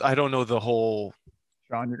know the whole.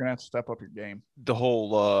 John, you're gonna have to step up your game. The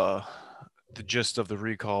whole the gist of the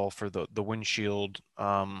recall for the windshield.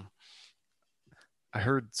 I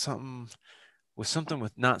heard something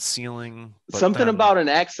with not sealing. Something about an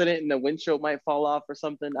accident and the windshield might fall off or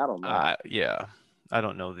something. I don't know. Yeah, I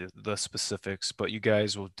don't know the specifics, but you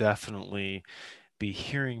guys will definitely be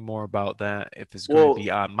hearing more about that if it's going to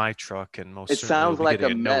be on my truck, and most. It sounds like a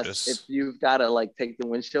mess notice. if you've got to like take the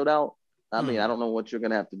windshield out. I mean, I don't know what you're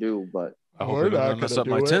gonna have to do, but I hope it doesn't mess up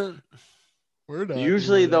my tent.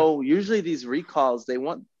 Usually these recalls, they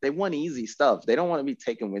want easy stuff. They don't want to be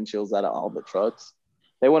taking windshields out of all the trucks.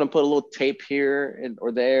 They want to put a little tape here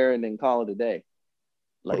or there and then call it a day.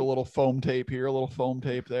 Put a little foam tape here, a little foam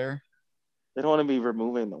tape there. They don't want to be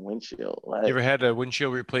removing the windshield. You ever had a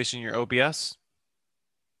windshield replacing your OBS?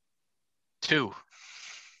 2.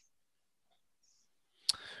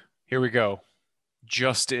 Here we go.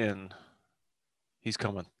 Just in. He's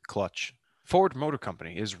coming. Clutch. Ford Motor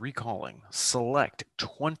Company is recalling select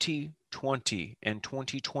 2020 and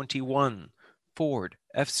 2021 Ford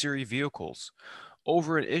F-Series vehicles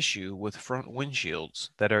over an issue with front windshields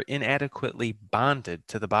that are inadequately bonded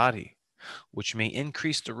to the body, which may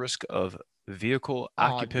increase the risk of vehicle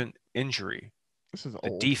occupant injury. This is the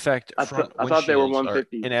old. defect front I thought they were windshields are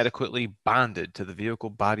 150s. inadequately bonded to the vehicle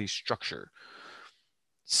body structure.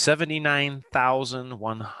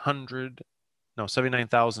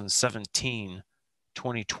 79,017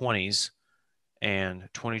 2020s and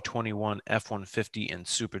 2021 F-150 and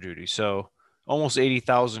Super Duty. So almost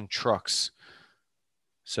 80,000 trucks.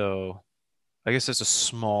 So I guess it's a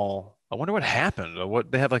small. I wonder what happened. What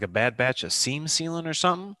they have like a bad batch of seam sealing or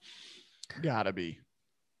something? Gotta be.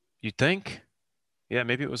 You think? Yeah,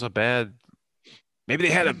 maybe it was a bad. Maybe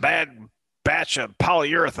they had a bad batch of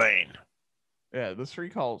polyurethane. Yeah, this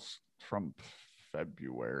recall's from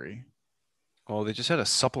February. Oh, they just had a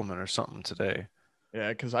supplement or something today. Yeah,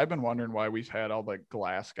 because I've been wondering why we've had all the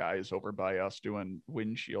glass guys over by us doing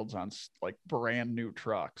windshields on like brand new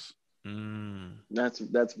trucks.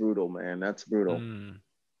 That's brutal, man. That's brutal.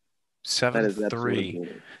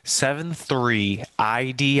 7.3 7.3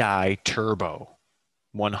 IDI turbo,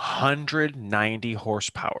 190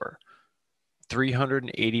 horsepower,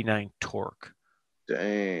 389 torque.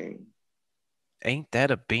 Dang. Ain't that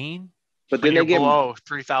a bean? But then they get below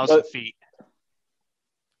 3,000 feet.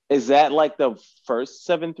 Is that like the first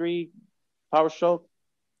 7.3 Powerstroke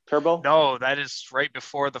turbo? No, that is right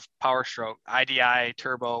before the Powerstroke. IDI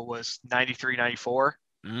turbo was 93, 94.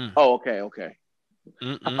 Oh, okay.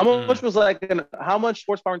 How much was how much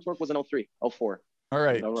horsepower and torque was in 03, 04? All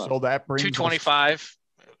right, so that brings 225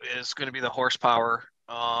 is going to be the horsepower.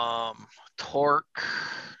 Torque.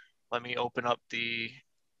 Let me open up the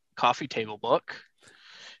coffee table book.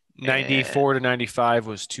 94 to 95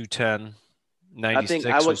 was 210.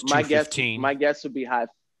 96 was 215. My guess would be high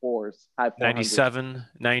fours, high 400s. 97,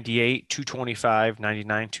 98, 225,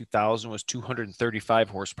 99, 2000 was 235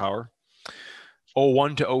 horsepower.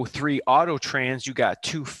 01 to 03 auto trans, you got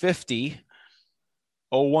 250.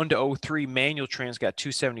 01 to 03 manual trans got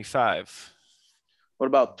 275. What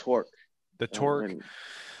about torque? The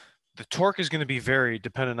torque is going to be varied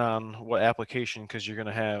depending on what application, because you're going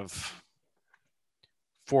to have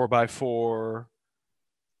 4x4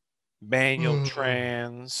 manual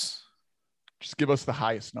trans. Just give us the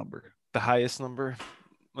highest number. The highest number?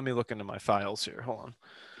 Let me look into my files here. Hold on.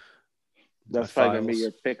 That's probably going to be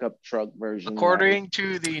your pickup truck version. According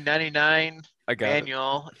to the 99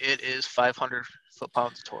 manual, it is 500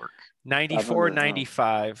 foot-pounds of torque. 94,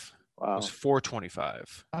 95 was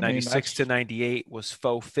 425. 96 to 98 was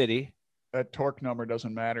 450. That torque number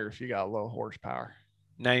doesn't matter if you got low horsepower.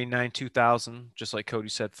 99, 2000, just like Cody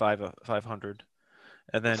said, 500.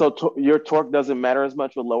 And then your torque doesn't matter as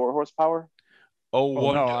much with lower horsepower?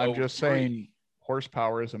 No, I'm just saying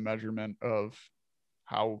horsepower is a measurement of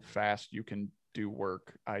how fast you can do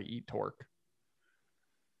work, i.e. torque.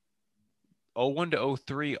 01 to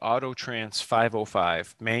 03 auto trans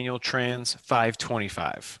 505, manual trans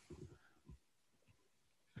 525.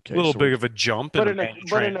 Okay, a little big of a jump. But in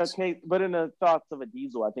the thoughts of a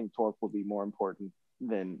diesel, I think torque would be more important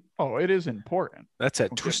than. Oh, it is important. That's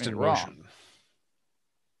that twisted motion.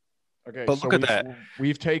 Okay, but look at that.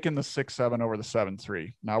 We've taken the 6.7 over the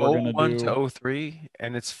 7.3. Now we're going to do 01 to 03,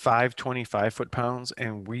 and it's 525 foot-pounds,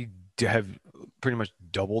 and we have pretty much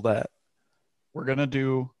double that. We're going to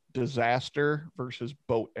do disaster versus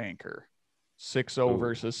boat anchor. 6.0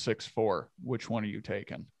 versus 6.4. Which one are you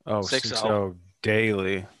taking? Oh, 6.0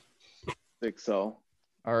 daily. 6.0.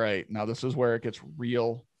 All right, now this is where it gets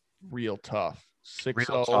real tough.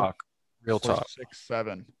 6.0. Real talk.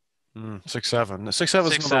 6.7. 6.7.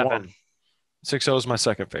 6.7 is number one. 6.0 is my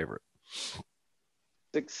second favorite.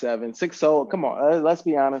 6.7. 6.0. Come on, let's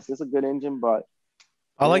be honest. It's a good engine, but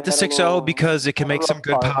I like the 6.0 because it can make some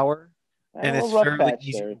good power, and it's fairly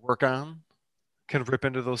easy to work on. Can rip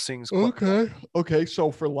into those things. Okay.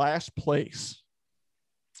 So for last place,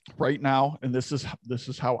 right now, and this is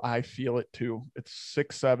how I feel it too. It's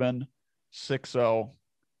 6.7, 6.0.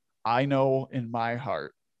 I know in my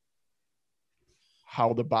heart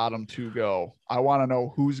how the bottom two go. I want to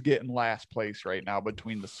know who's getting last place right now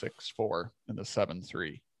between the 6.4 and the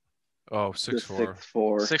 7.3. Oh, 6.4.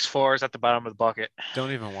 6.4 is at the bottom of the bucket.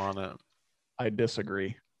 Don't even want it. I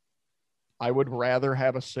disagree. I would rather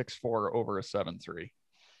have a 6.4 over a 7.3.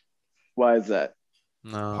 Why is that?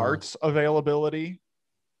 No. Parts availability,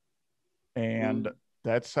 and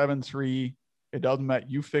that 7.3, it doesn't matter.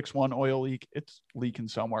 You fix one oil leak, it's leaking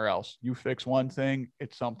somewhere else. You fix one thing,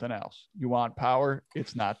 it's something else. You want power,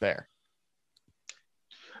 it's not there.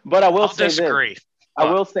 But I will disagree.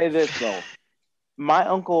 I will say this though. My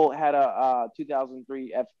uncle had a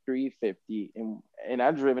 2003 F350, and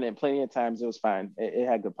I've driven it plenty of times. It was fine. It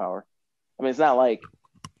had good power. I mean, it's not like.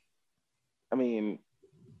 I mean,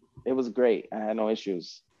 it was great. I had no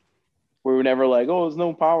issues. We were never like, oh, there's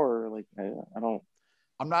no power. Like I don't.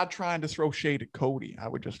 I'm not trying to throw shade at Cody.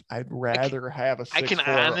 I'd rather have a 6.4 I can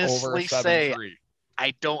honestly over a 7.3. say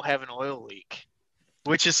I don't have an oil leak.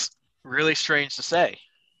 which is really strange to say.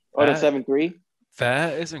 Oh, the 7.3?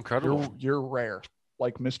 That is incredible. You're rare,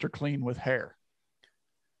 like Mr. Clean with hair.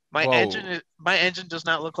 My engine does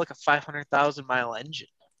not look like a 500,000 mile engine.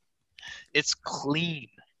 It's clean.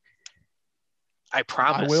 I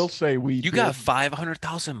promise. I will say You got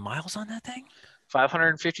 500,000 miles on that thing?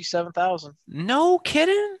 557,000. No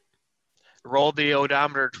kidding? Rolled the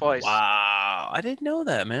odometer twice. Wow. I didn't know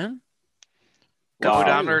that, man. The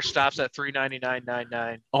odometer stops at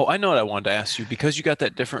 399.99. Oh, I know what I wanted to ask you. Because you got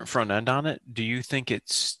that different front end on it, do you think it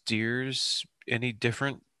steers any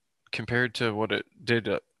different compared to what it did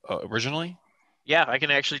originally? Yeah, I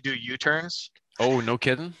can actually do U-turns. Oh, no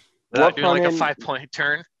kidding? Without doing like a 5-point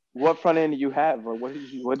turn. What front end do you have? Or what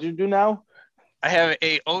did you do now? I have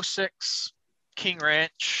a 06 King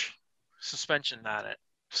Ranch suspension on it.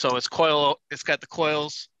 So it's got the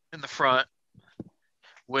coils in the front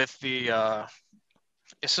with the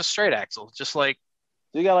it's a straight axle, just like.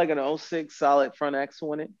 So you got like an 06 solid front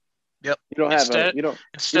axle in it? Yep. You don't have that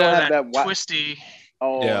twisty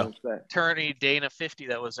turny Dana 50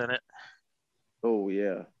 that was in it. Oh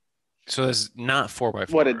yeah. So it's not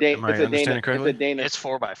 4x4. What a Dana? It's a Dana. It's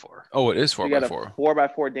 4x4. Oh, it is 4x4. You got a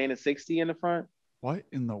 4x4 Dana 60 in the front. What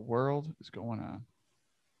in the world is going on?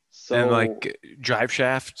 So, and like drive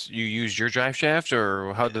shaft, you used your drive shaft,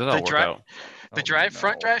 or how did that work out? The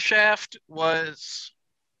front drive shaft was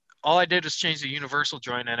all I did was change the universal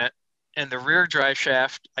joint in it, and the rear drive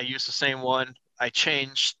shaft I used the same one. I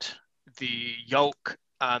changed the yoke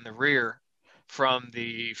on the rear from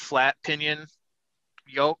the flat pinion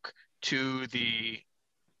yoke to the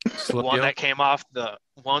one that came off the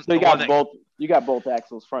one. So you got both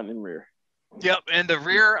axles, front and rear. Yep, and the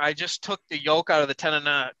rear, I just took the yoke out of the 10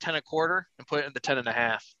 1/4 and put it in the 10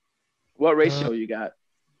 1/2. What ratio you got?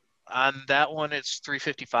 On that one, it's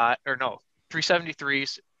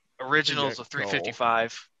 373s. Originals of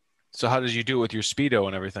 355. So how did you do it with your speedo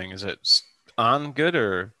and everything? Is it on good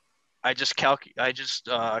or? I just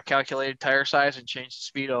calculated tire size and changed the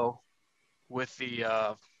speedo with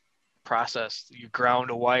the process. You ground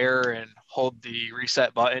a wire and hold the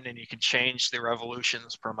reset button, and you can change the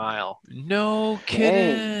revolutions per mile. No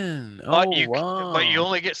kidding. But you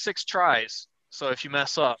only get 6 tries. So if you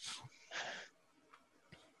mess up,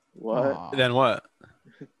 what? Then what?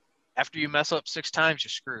 After you mess up 6 times, you're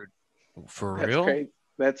screwed. For real?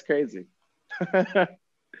 That's crazy.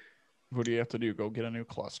 What do you have to do? Go get a new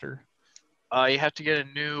cluster? You have to get a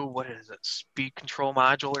new, what is it, speed control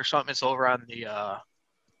module or something. It's over on the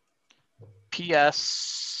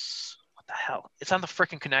PS, what the hell? It's on the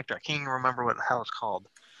freaking connector. I can't even remember what the hell it's called.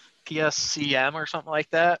 PSCM or something like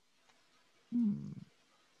that.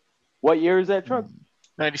 What year is that truck?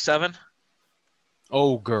 97.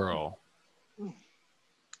 Oh, girl.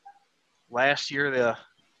 Last year, the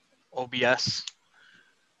OBS.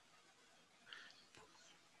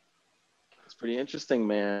 It's pretty interesting,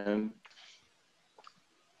 man.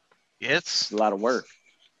 It's a lot of work.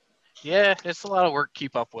 Yeah, it's a lot of work to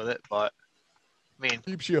keep up with it, but I mean,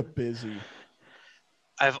 keeps you busy.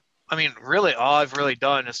 Really, all I've really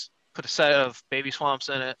done is put a set of baby swamps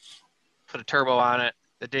in it, put a turbo on it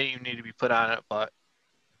that didn't even need to be put on it, but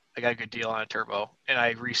I got a good deal on a turbo, and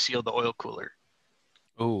I resealed the oil cooler.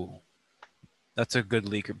 Ooh, that's a good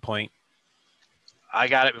leaker point. I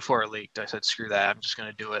got it before it leaked. I said, screw that. I'm just going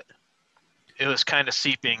to do it. It was kind of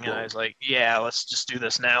seeping, and I was like, yeah, let's just do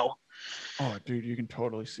this now. Oh, dude, you can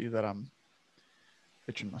totally see that I'm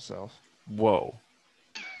itching myself. Whoa.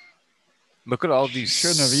 Look at all these.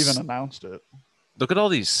 Shouldn't have even announced it. Look at all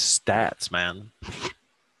these stats, man.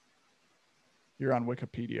 You're on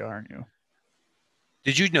Wikipedia, aren't you?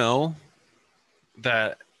 Did you know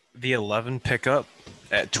that the 11 pickup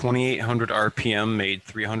at 2,800 RPM made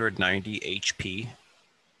 390 HP?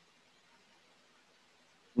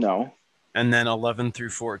 No. And then 11 through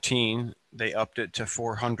 14, they upped it to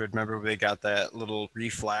 400. Remember, they got that little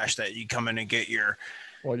reflash that you come in and get your.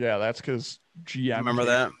 Well, yeah, that's because GM. Remember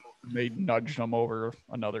that? They nudged them over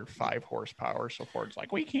another 5 horsepower. So Ford's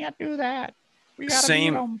like, we can't do that. We got to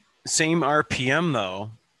beat them. Same RPM,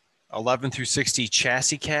 though. 11 through 60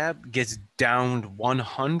 chassis cab gets downed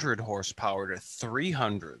 100 horsepower to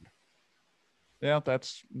 300. Yeah,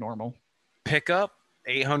 that's normal. Pickup,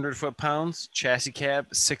 800 foot-pounds. Chassis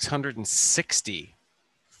cab, 660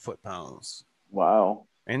 foot-pounds. Wow.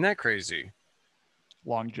 Ain't that crazy?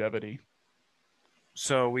 Longevity.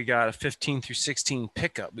 So we got a 15 through 16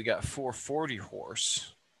 pickup. We got 440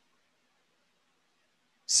 horse.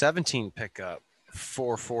 17 pickup,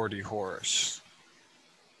 440 horse.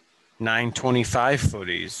 925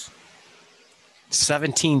 footies.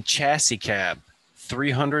 17 chassis cab,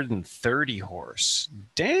 330 horse.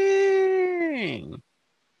 Dang.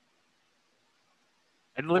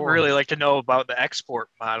 I'd really like to know about the export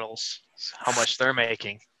models, how much they're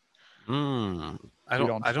making. I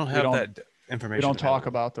don't have that information. We don't talk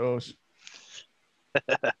about those.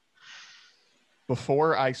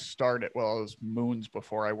 Before I started, well, it was moons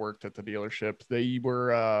before I worked at the dealership. They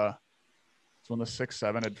were it's when the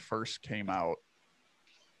 6.7 had first came out.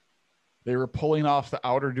 They were pulling off the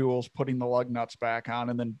outer duals, putting the lug nuts back on,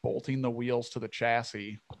 and then bolting the wheels to the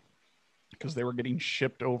chassis because they were getting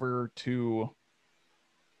shipped over to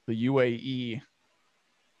the UAE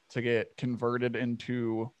to get converted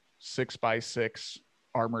into 6x6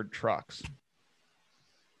 armored trucks.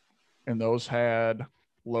 And those had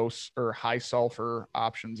low or high sulfur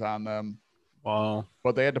options on them. Wow.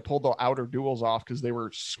 But they had to pull the outer duals off because they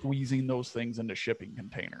were squeezing those things into shipping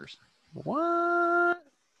containers. What?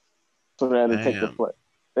 So they had to take the foot.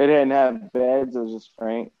 They didn't have beds. It was just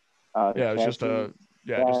Frank. It was just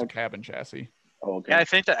a cabin chassis. Oh, okay. Yeah, I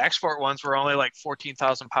think the export ones were only like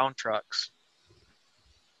 14,000 pound trucks.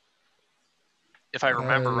 If I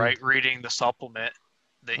remember right, reading the supplement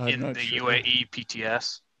in the UAE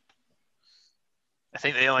PTS. I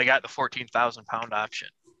think they only got the 14,000 pound option.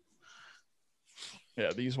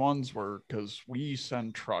 Yeah, these ones were, because we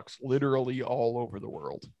send trucks literally all over the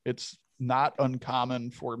world. It's not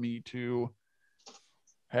uncommon for me to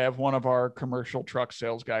have one of our commercial truck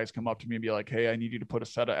sales guys come up to me and be like, hey, I need you to put a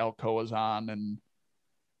set of Alcoas on and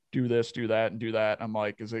do this, do that, and do that. I'm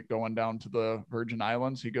like, is it going down to the Virgin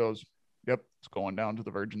Islands? He goes, yep, it's going down to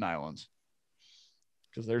the Virgin Islands.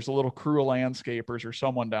 Because there's a little crew of landscapers or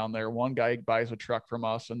someone down there. One guy buys a truck from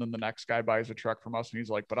us, and then the next guy buys a truck from us, and he's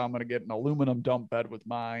like, but I'm going to get an aluminum dump bed with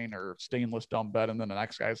mine or stainless dump bed. And then the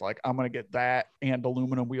next guy's like, I'm going to get that and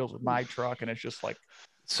aluminum wheels with my truck. And it's just like,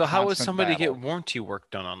 so how would somebody battle. get warranty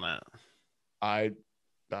work done on that? I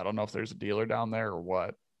don't know if there's a dealer down there or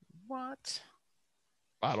what. What?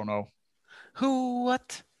 I don't know.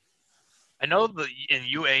 What? I know that in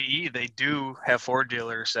UAE, they do have Ford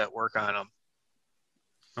dealers that work on them.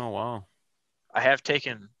 Oh, wow. I have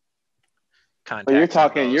taken contact. But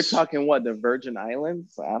you're talking what, the Virgin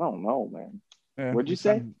Islands? I don't know, man. Yeah, What'd you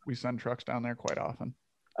say? We send trucks down there quite often.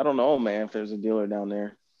 I don't know, man, if there's a dealer down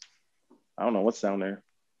there. I don't know what's down there.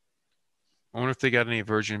 I wonder if they got any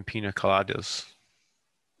virgin pina coladas.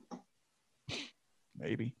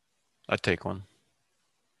 Maybe. I'd take one.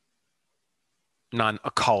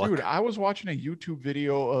 Non-alcoholic. Dude, I was watching a YouTube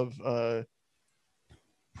video of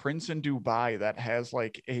Prince in Dubai that has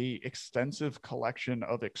like a extensive collection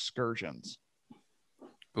of excursions.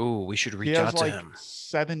 Ooh, we should reach out to him.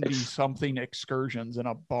 70 something excursions in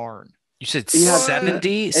a barn. You said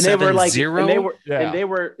 70? And they were like, and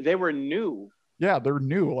they were new. Yeah, they're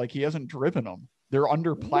new. Like he hasn't driven them. They're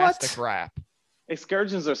under plastic wrap.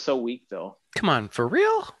 Excursions are so weak though. Come on, for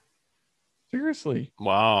real? Seriously.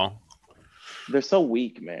 Wow. They're so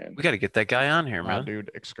weak, man. We got to get that guy on here, man. Dude,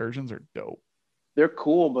 excursions are dope. They're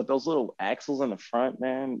cool, but those little axles in the front,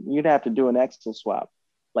 man, you'd have to do an axle swap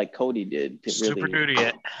like Cody did. Super duty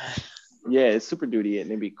it. Yeah, it's super duty it,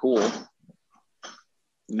 and it'd be cool.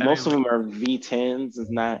 Most of them are V10s. It's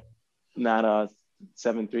not a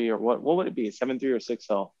 7.3 or what would it be? 7.3 or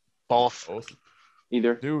 6L? Both.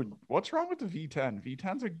 Either. Dude, what's wrong with the V10?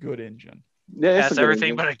 V10's a good engine. Yeah, that's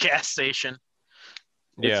everything but a gas station.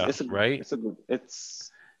 Right.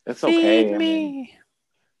 It's okay. Feed me.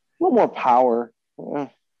 A little more power.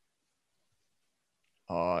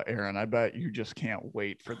 Aaron, I bet you just can't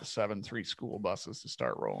wait for the 7.3 school buses to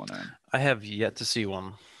start rolling in. I have yet to see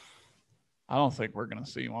one. I don't think we're going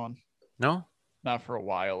to see one. No? Not for a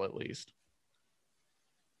while, at least.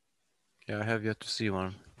 Yeah, I have yet to see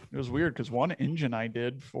one. It was weird because one engine I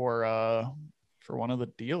did for one of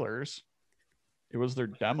the dealers, it was their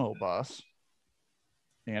demo bus.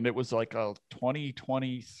 And it was like a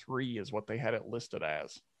 2023 is what they had it listed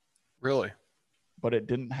as. Really? But it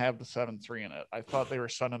didn't have the 7.3 in it. I thought they were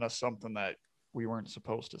sending us something that we weren't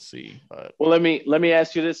supposed to see. But well, let me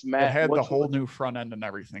ask you this, Matt. It had the whole new front end and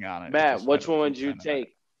everything on it. Matt, which one would you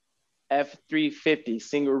take? F350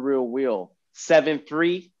 single rear wheel,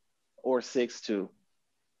 7.3 or 6.2?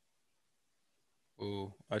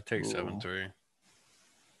 Ooh, I'd take 7.3.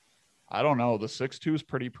 I don't know. The 6.2 is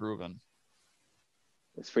pretty proven.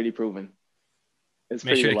 It's pretty proven. It's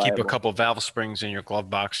Make sure to keep a couple valve springs in your glove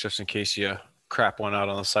box just in case you crap one out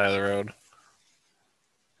on the side of the road.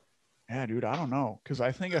 Yeah, dude, I don't know. Because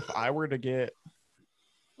I think if I were to get,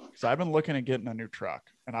 because I've been looking at getting a new truck,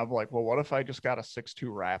 and I'm like, well, what if I just got a 6.2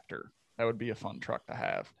 Raptor? That would be a fun truck to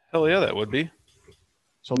have. Hell yeah, that would be.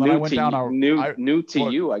 So then I went down a new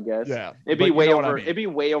to you, I guess. Yeah, it'd be way over. It'd be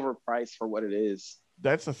way overpriced for what it is.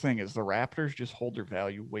 That's the thing is the Raptors just hold their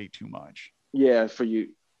value way too much. Yeah, for you.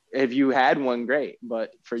 if you had one, great.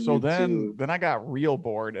 But for so you then I got real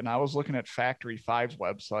bored, and I was looking at Factory 5's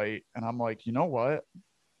website, and I'm like, you know what?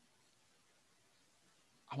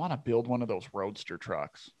 I want to build one of those roadster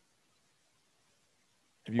trucks.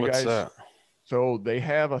 Have you What's guys? that? So they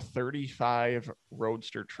have a 35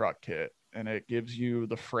 roadster truck kit, and it gives you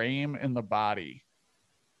the frame and the body.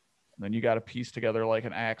 And then you got to piece together like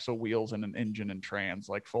an axle, wheels, and an engine and trans,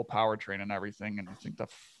 like full powertrain and everything. And I think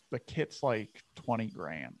the kit's like 20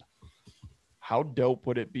 grand. How dope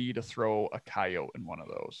would it be to throw a coyote in one of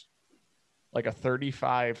those? Like a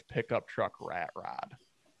 35 pickup truck rat rod.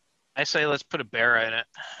 I say let's put a Barra in it.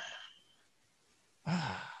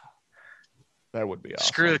 That would be awesome.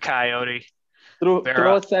 Screw the Coyote.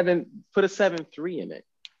 throw a 7, put a 7.3 in it.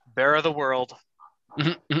 Bear of the world.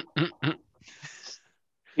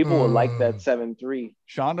 People will like that 7.3.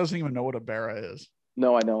 Sean doesn't even know what a Barra is.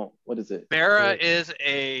 No, I don't. What is it? Barra is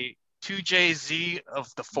a 2JZ of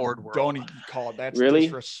the Ford world. Don't even call it. That's Really?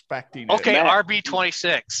 disrespecting it. Okay, Matt.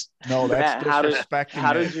 RB26. No, that's Matt, disrespecting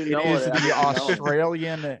how it. did you know It is it? the I didn't know.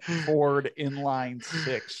 Australian Ford Inline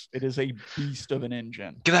 6. It is a beast of an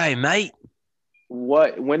engine. G'day, mate.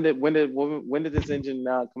 What? When did this engine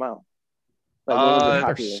come out? Like, when was it They're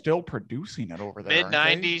popular? still producing it over there. Mid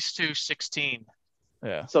aren't they? 90s to 16.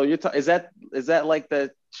 Yeah. So is that like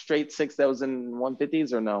the straight 6 that was in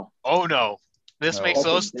 150s or no? Oh no. This No. makes Okay,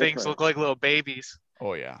 those things different. look like little babies.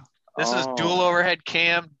 Oh yeah. This is dual overhead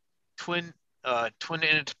cam, twin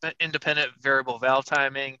independent variable valve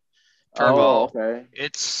timing, turbo. Oh, okay.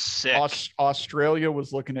 It's sick. Australia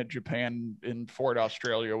was looking at Japan, and Ford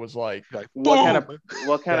Australia was like What boom. kind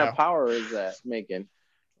Yeah. of power is that making?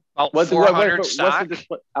 About What's 400 what's stock,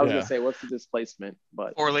 I was Yeah. gonna say what's the displacement,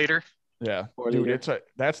 but 4 liter. Yeah, 4 dude, liter.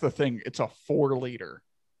 that's the thing. It's a 4 liter.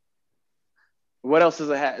 What else does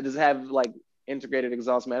it have? Does it have like integrated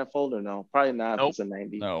exhaust manifold or no? Probably not. Nope. If it's a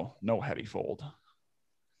 90. No heady fold.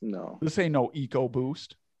 No. This ain't no Eco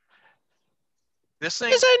Boost. This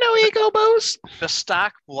thing, This ain't no Eco Boost. the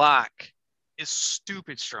stock block is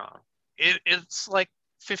stupid strong. It's like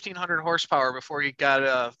 1,500 horsepower before you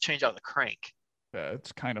gotta change out the crank. Yeah,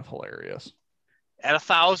 it's kind of hilarious. At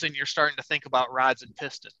 1,000, you're starting to think about rods and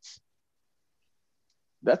pistons.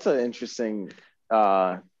 That's an interesting.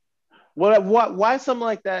 Why something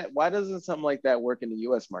like that? Why doesn't something like that work in the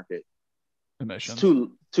U.S. market? Emissions.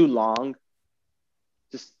 It's too long.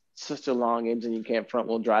 Just such a long engine, you can't front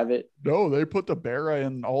wheel drive it. No, they put the Barra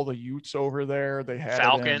in all the Utes over there. They had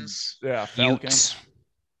Falcons. Falcons.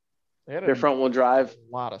 They had Their front wheel drive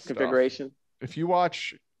a lot of configuration. stuff. If you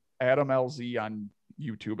watch Adam LZ on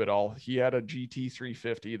YouTube at all, he had a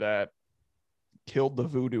GT350 that killed the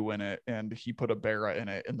voodoo in it, and he put a Barra in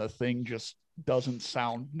it, and the thing just doesn't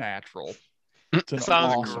sound natural. It's an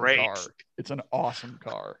Sounds awesome great. car. It's an awesome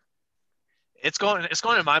car. It's going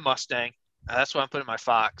in my Mustang. That's what I'm putting in my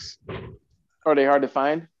Fox. Are they hard to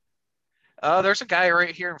find? There's a guy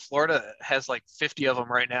right here in Florida that has like 50 of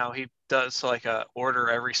them right now. He does like a order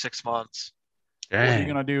every 6 months. What are you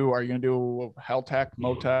gonna do? Are you gonna do Helltech,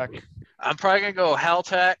 Motec? I'm probably gonna go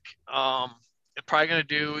Helltech. I'm probably gonna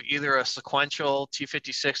do either a sequential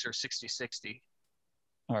T56 or 6060.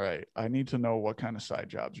 All right. I need to know what kind of side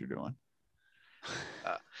jobs you're doing.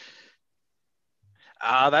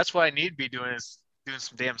 That's what I need to be doing is doing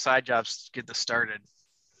some damn side jobs to get this started.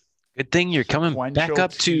 Good thing you're coming back Sequential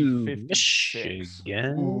up to T56.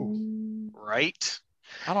 Michigan. Ooh. Right?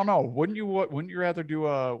 I don't know. Wouldn't you rather do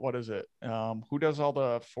what is it? Who does all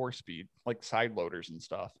the 4-speed, like side loaders and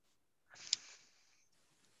stuff?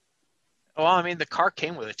 Well, I mean, the car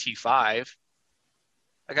came with a T5.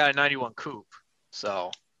 I got a 91 coupe,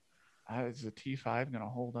 so Is the T5 gonna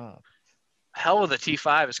hold up? hell with a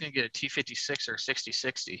T5 is going to get a T56 or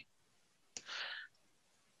 6060.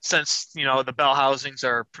 Since, the bell housings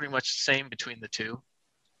are pretty much the same between the two.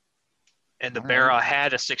 And the All right. Barra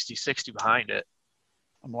had a 6060 behind it.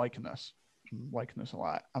 I'm liking this. I'm liking this a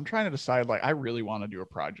lot. I'm trying to decide, like, I really want to do a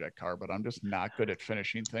project car, but I'm just not good at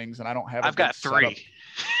finishing things, and I don't have. I've got 3. Setup.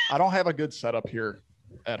 I don't have a good setup here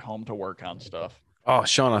at home to work on stuff. Oh,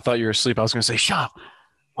 Sean, I thought you were asleep. I was going to say, Sean,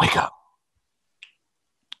 wake up.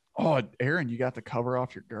 Oh, Aaron, you got the cover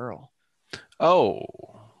off your girl. Oh,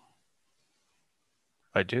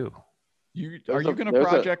 I do. Are you going to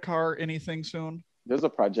project car anything soon? There's a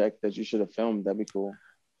project that you should have filmed. That'd be cool.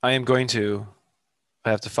 I am going to.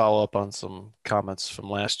 I have to follow up on some comments from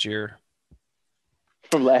last year.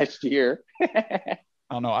 From last year. I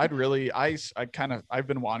don't know. I've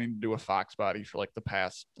been wanting to do a Fox body for like the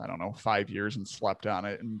past, 5 years and slept on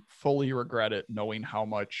it and fully regret it, knowing how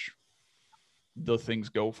much the things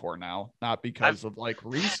go for now. Not because of like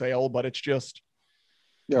resale, but it's just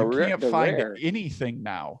You can't they're find rare. anything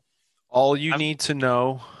now. All you need to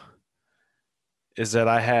know is that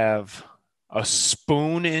I have a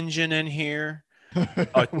spoon engine in here,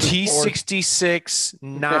 a T66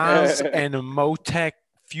 NOS, and a Motec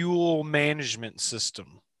fuel management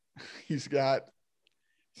system. He's got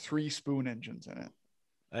 3 spoon engines in it.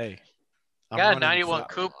 Hey, Got a 91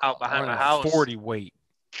 coupe out behind my house. 40 weight.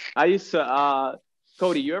 I used to,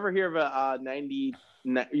 Cody, you ever hear of a 90?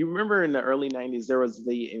 You remember in the early 90s, there was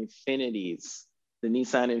the Infinities, the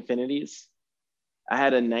Nissan Infinities. I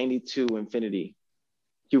had a 92 Infinity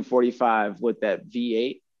Q45 with that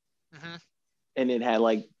V8. Mm-hmm. And it had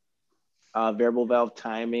like variable valve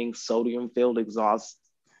timing, sodium filled exhaust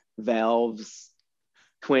valves,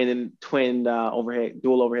 twin overhead,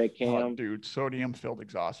 dual overhead cam. Oh, dude, sodium filled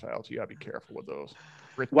exhaust valves. You gotta be careful with those.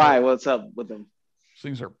 Why? What's up with them? These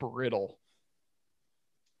things are brittle.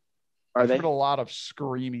 Are I've they? heard a lot of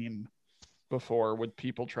screaming before with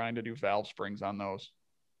people trying to do valve springs on those.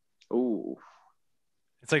 Ooh.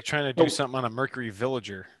 It's like trying to do something on a Mercury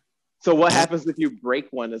Villager. So what happens if you break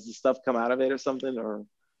one? Does the stuff come out of it or something? Or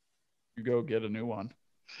you go get a new one.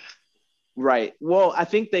 Right. Well, I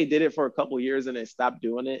think they did it for a couple of years and they stopped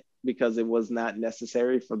doing it because it was not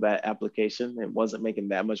necessary for that application. It wasn't making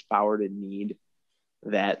that much power to need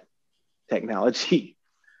that technology.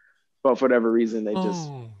 But for whatever reason, they just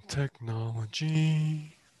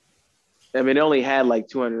technology. I mean, it only had like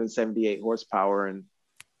 278 horsepower and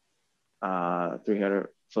 300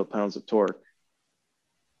 foot-pounds of torque.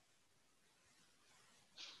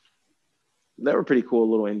 They were pretty cool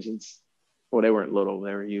little engines. Well, they weren't little;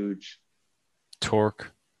 they were huge.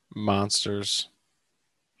 Torque monsters.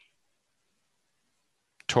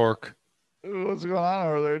 Torque. Ooh, what's going on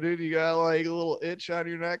over there, dude? You got like a little itch on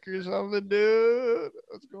your neck or something, dude?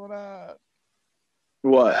 What's going on?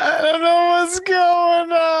 What? I don't know what's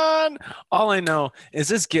going on. All I know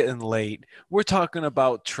is it's getting late. We're talking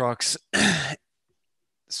about trucks.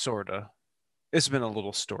 Sorta. It's been a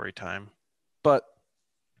little story time, but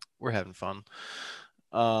we're having fun.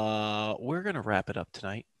 We're gonna wrap it up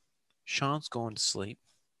tonight. Sean's going to sleep.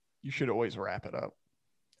 You should always wrap it up.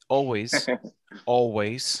 Always.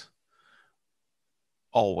 Always.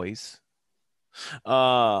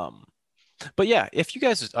 But yeah, if you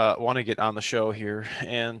guys want to get on the show here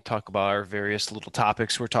and talk about our various little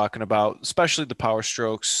topics we're talking about, especially the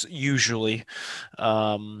Powerstrokes, usually,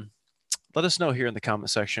 let us know here in the comment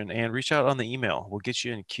section and reach out on the email. We'll get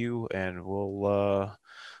you in queue and we'll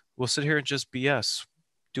sit here and just BS,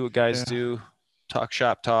 do what guys do, talk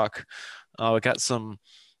shop talk. I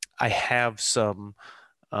have some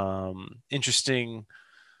interesting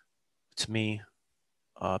to me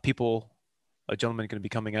people. A gentleman going to be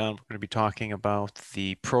coming on. We're going to be talking about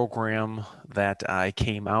the program that I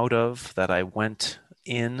came out of, that I went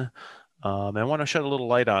in. And I want to shed a little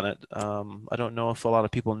light on it. I don't know if a lot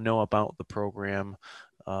of people know about the program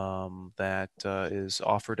that is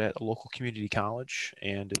offered at a local community college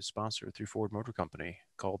and is sponsored through Ford Motor Company,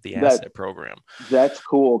 called the Asset Program. That's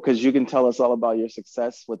cool because you can tell us all about your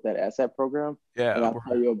success with that Asset Program. Yeah. And I'll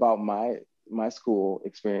tell you about my school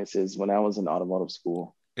experiences when I was in automotive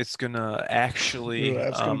school. It's gonna actually.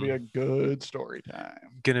 That's gonna be a good story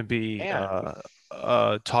time. Gonna be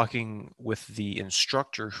talking with the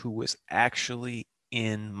instructor who was actually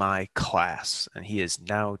in my class, and he is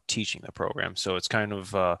now teaching the program. So it's kind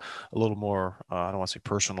of a little more. I don't want to say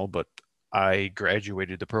personal, but I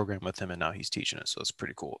graduated the program with him, and now he's teaching it. So it's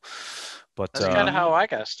pretty cool. But that's kind of how I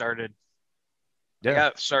got started. Yeah. I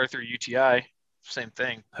got started through UTI. Same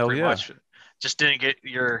thing. Hell yeah. Much. Just didn't get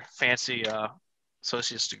your fancy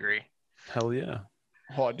associate's degree. Hell yeah.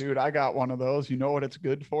 Oh, dude, I got one of those. You know what it's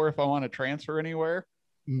good for if I want to transfer anywhere?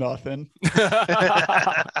 Nothing.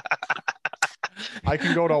 I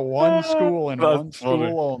can go to one school and one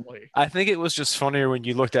school only. I think it was just funnier when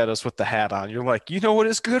you looked at us with the hat on. You're like, you know what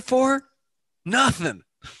it's good for? Nothing.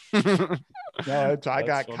 No, I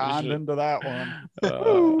got conned into that one.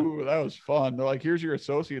 Ooh, that was fun. They're like, here's your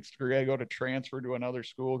associate's degree. I go to transfer to another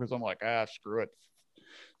school because I'm like, screw it.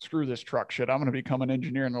 Screw this truck shit. I'm going to become an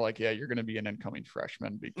engineer. And they're like, yeah, you're going to be an incoming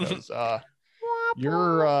freshman because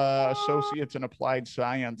your associates in applied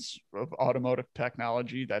science of automotive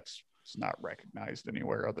technology, it's not recognized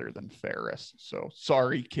anywhere other than Ferris. So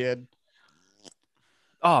sorry, kid.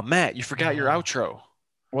 Oh, Matt, you forgot your outro.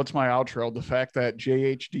 What's my outro? The fact that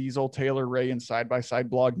JH Diesel, Taylor Ray, and Side by Side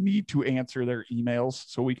Blog need to answer their emails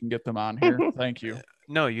so we can get them on here. Thank you.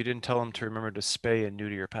 No, you didn't tell them to remember to spay and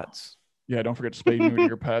neuter your pets. Yeah, don't forget to spay and neuter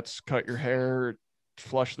your pets, cut your hair,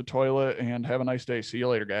 flush the toilet, and have a nice day. See you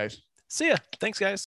later, guys. See ya. Thanks, guys.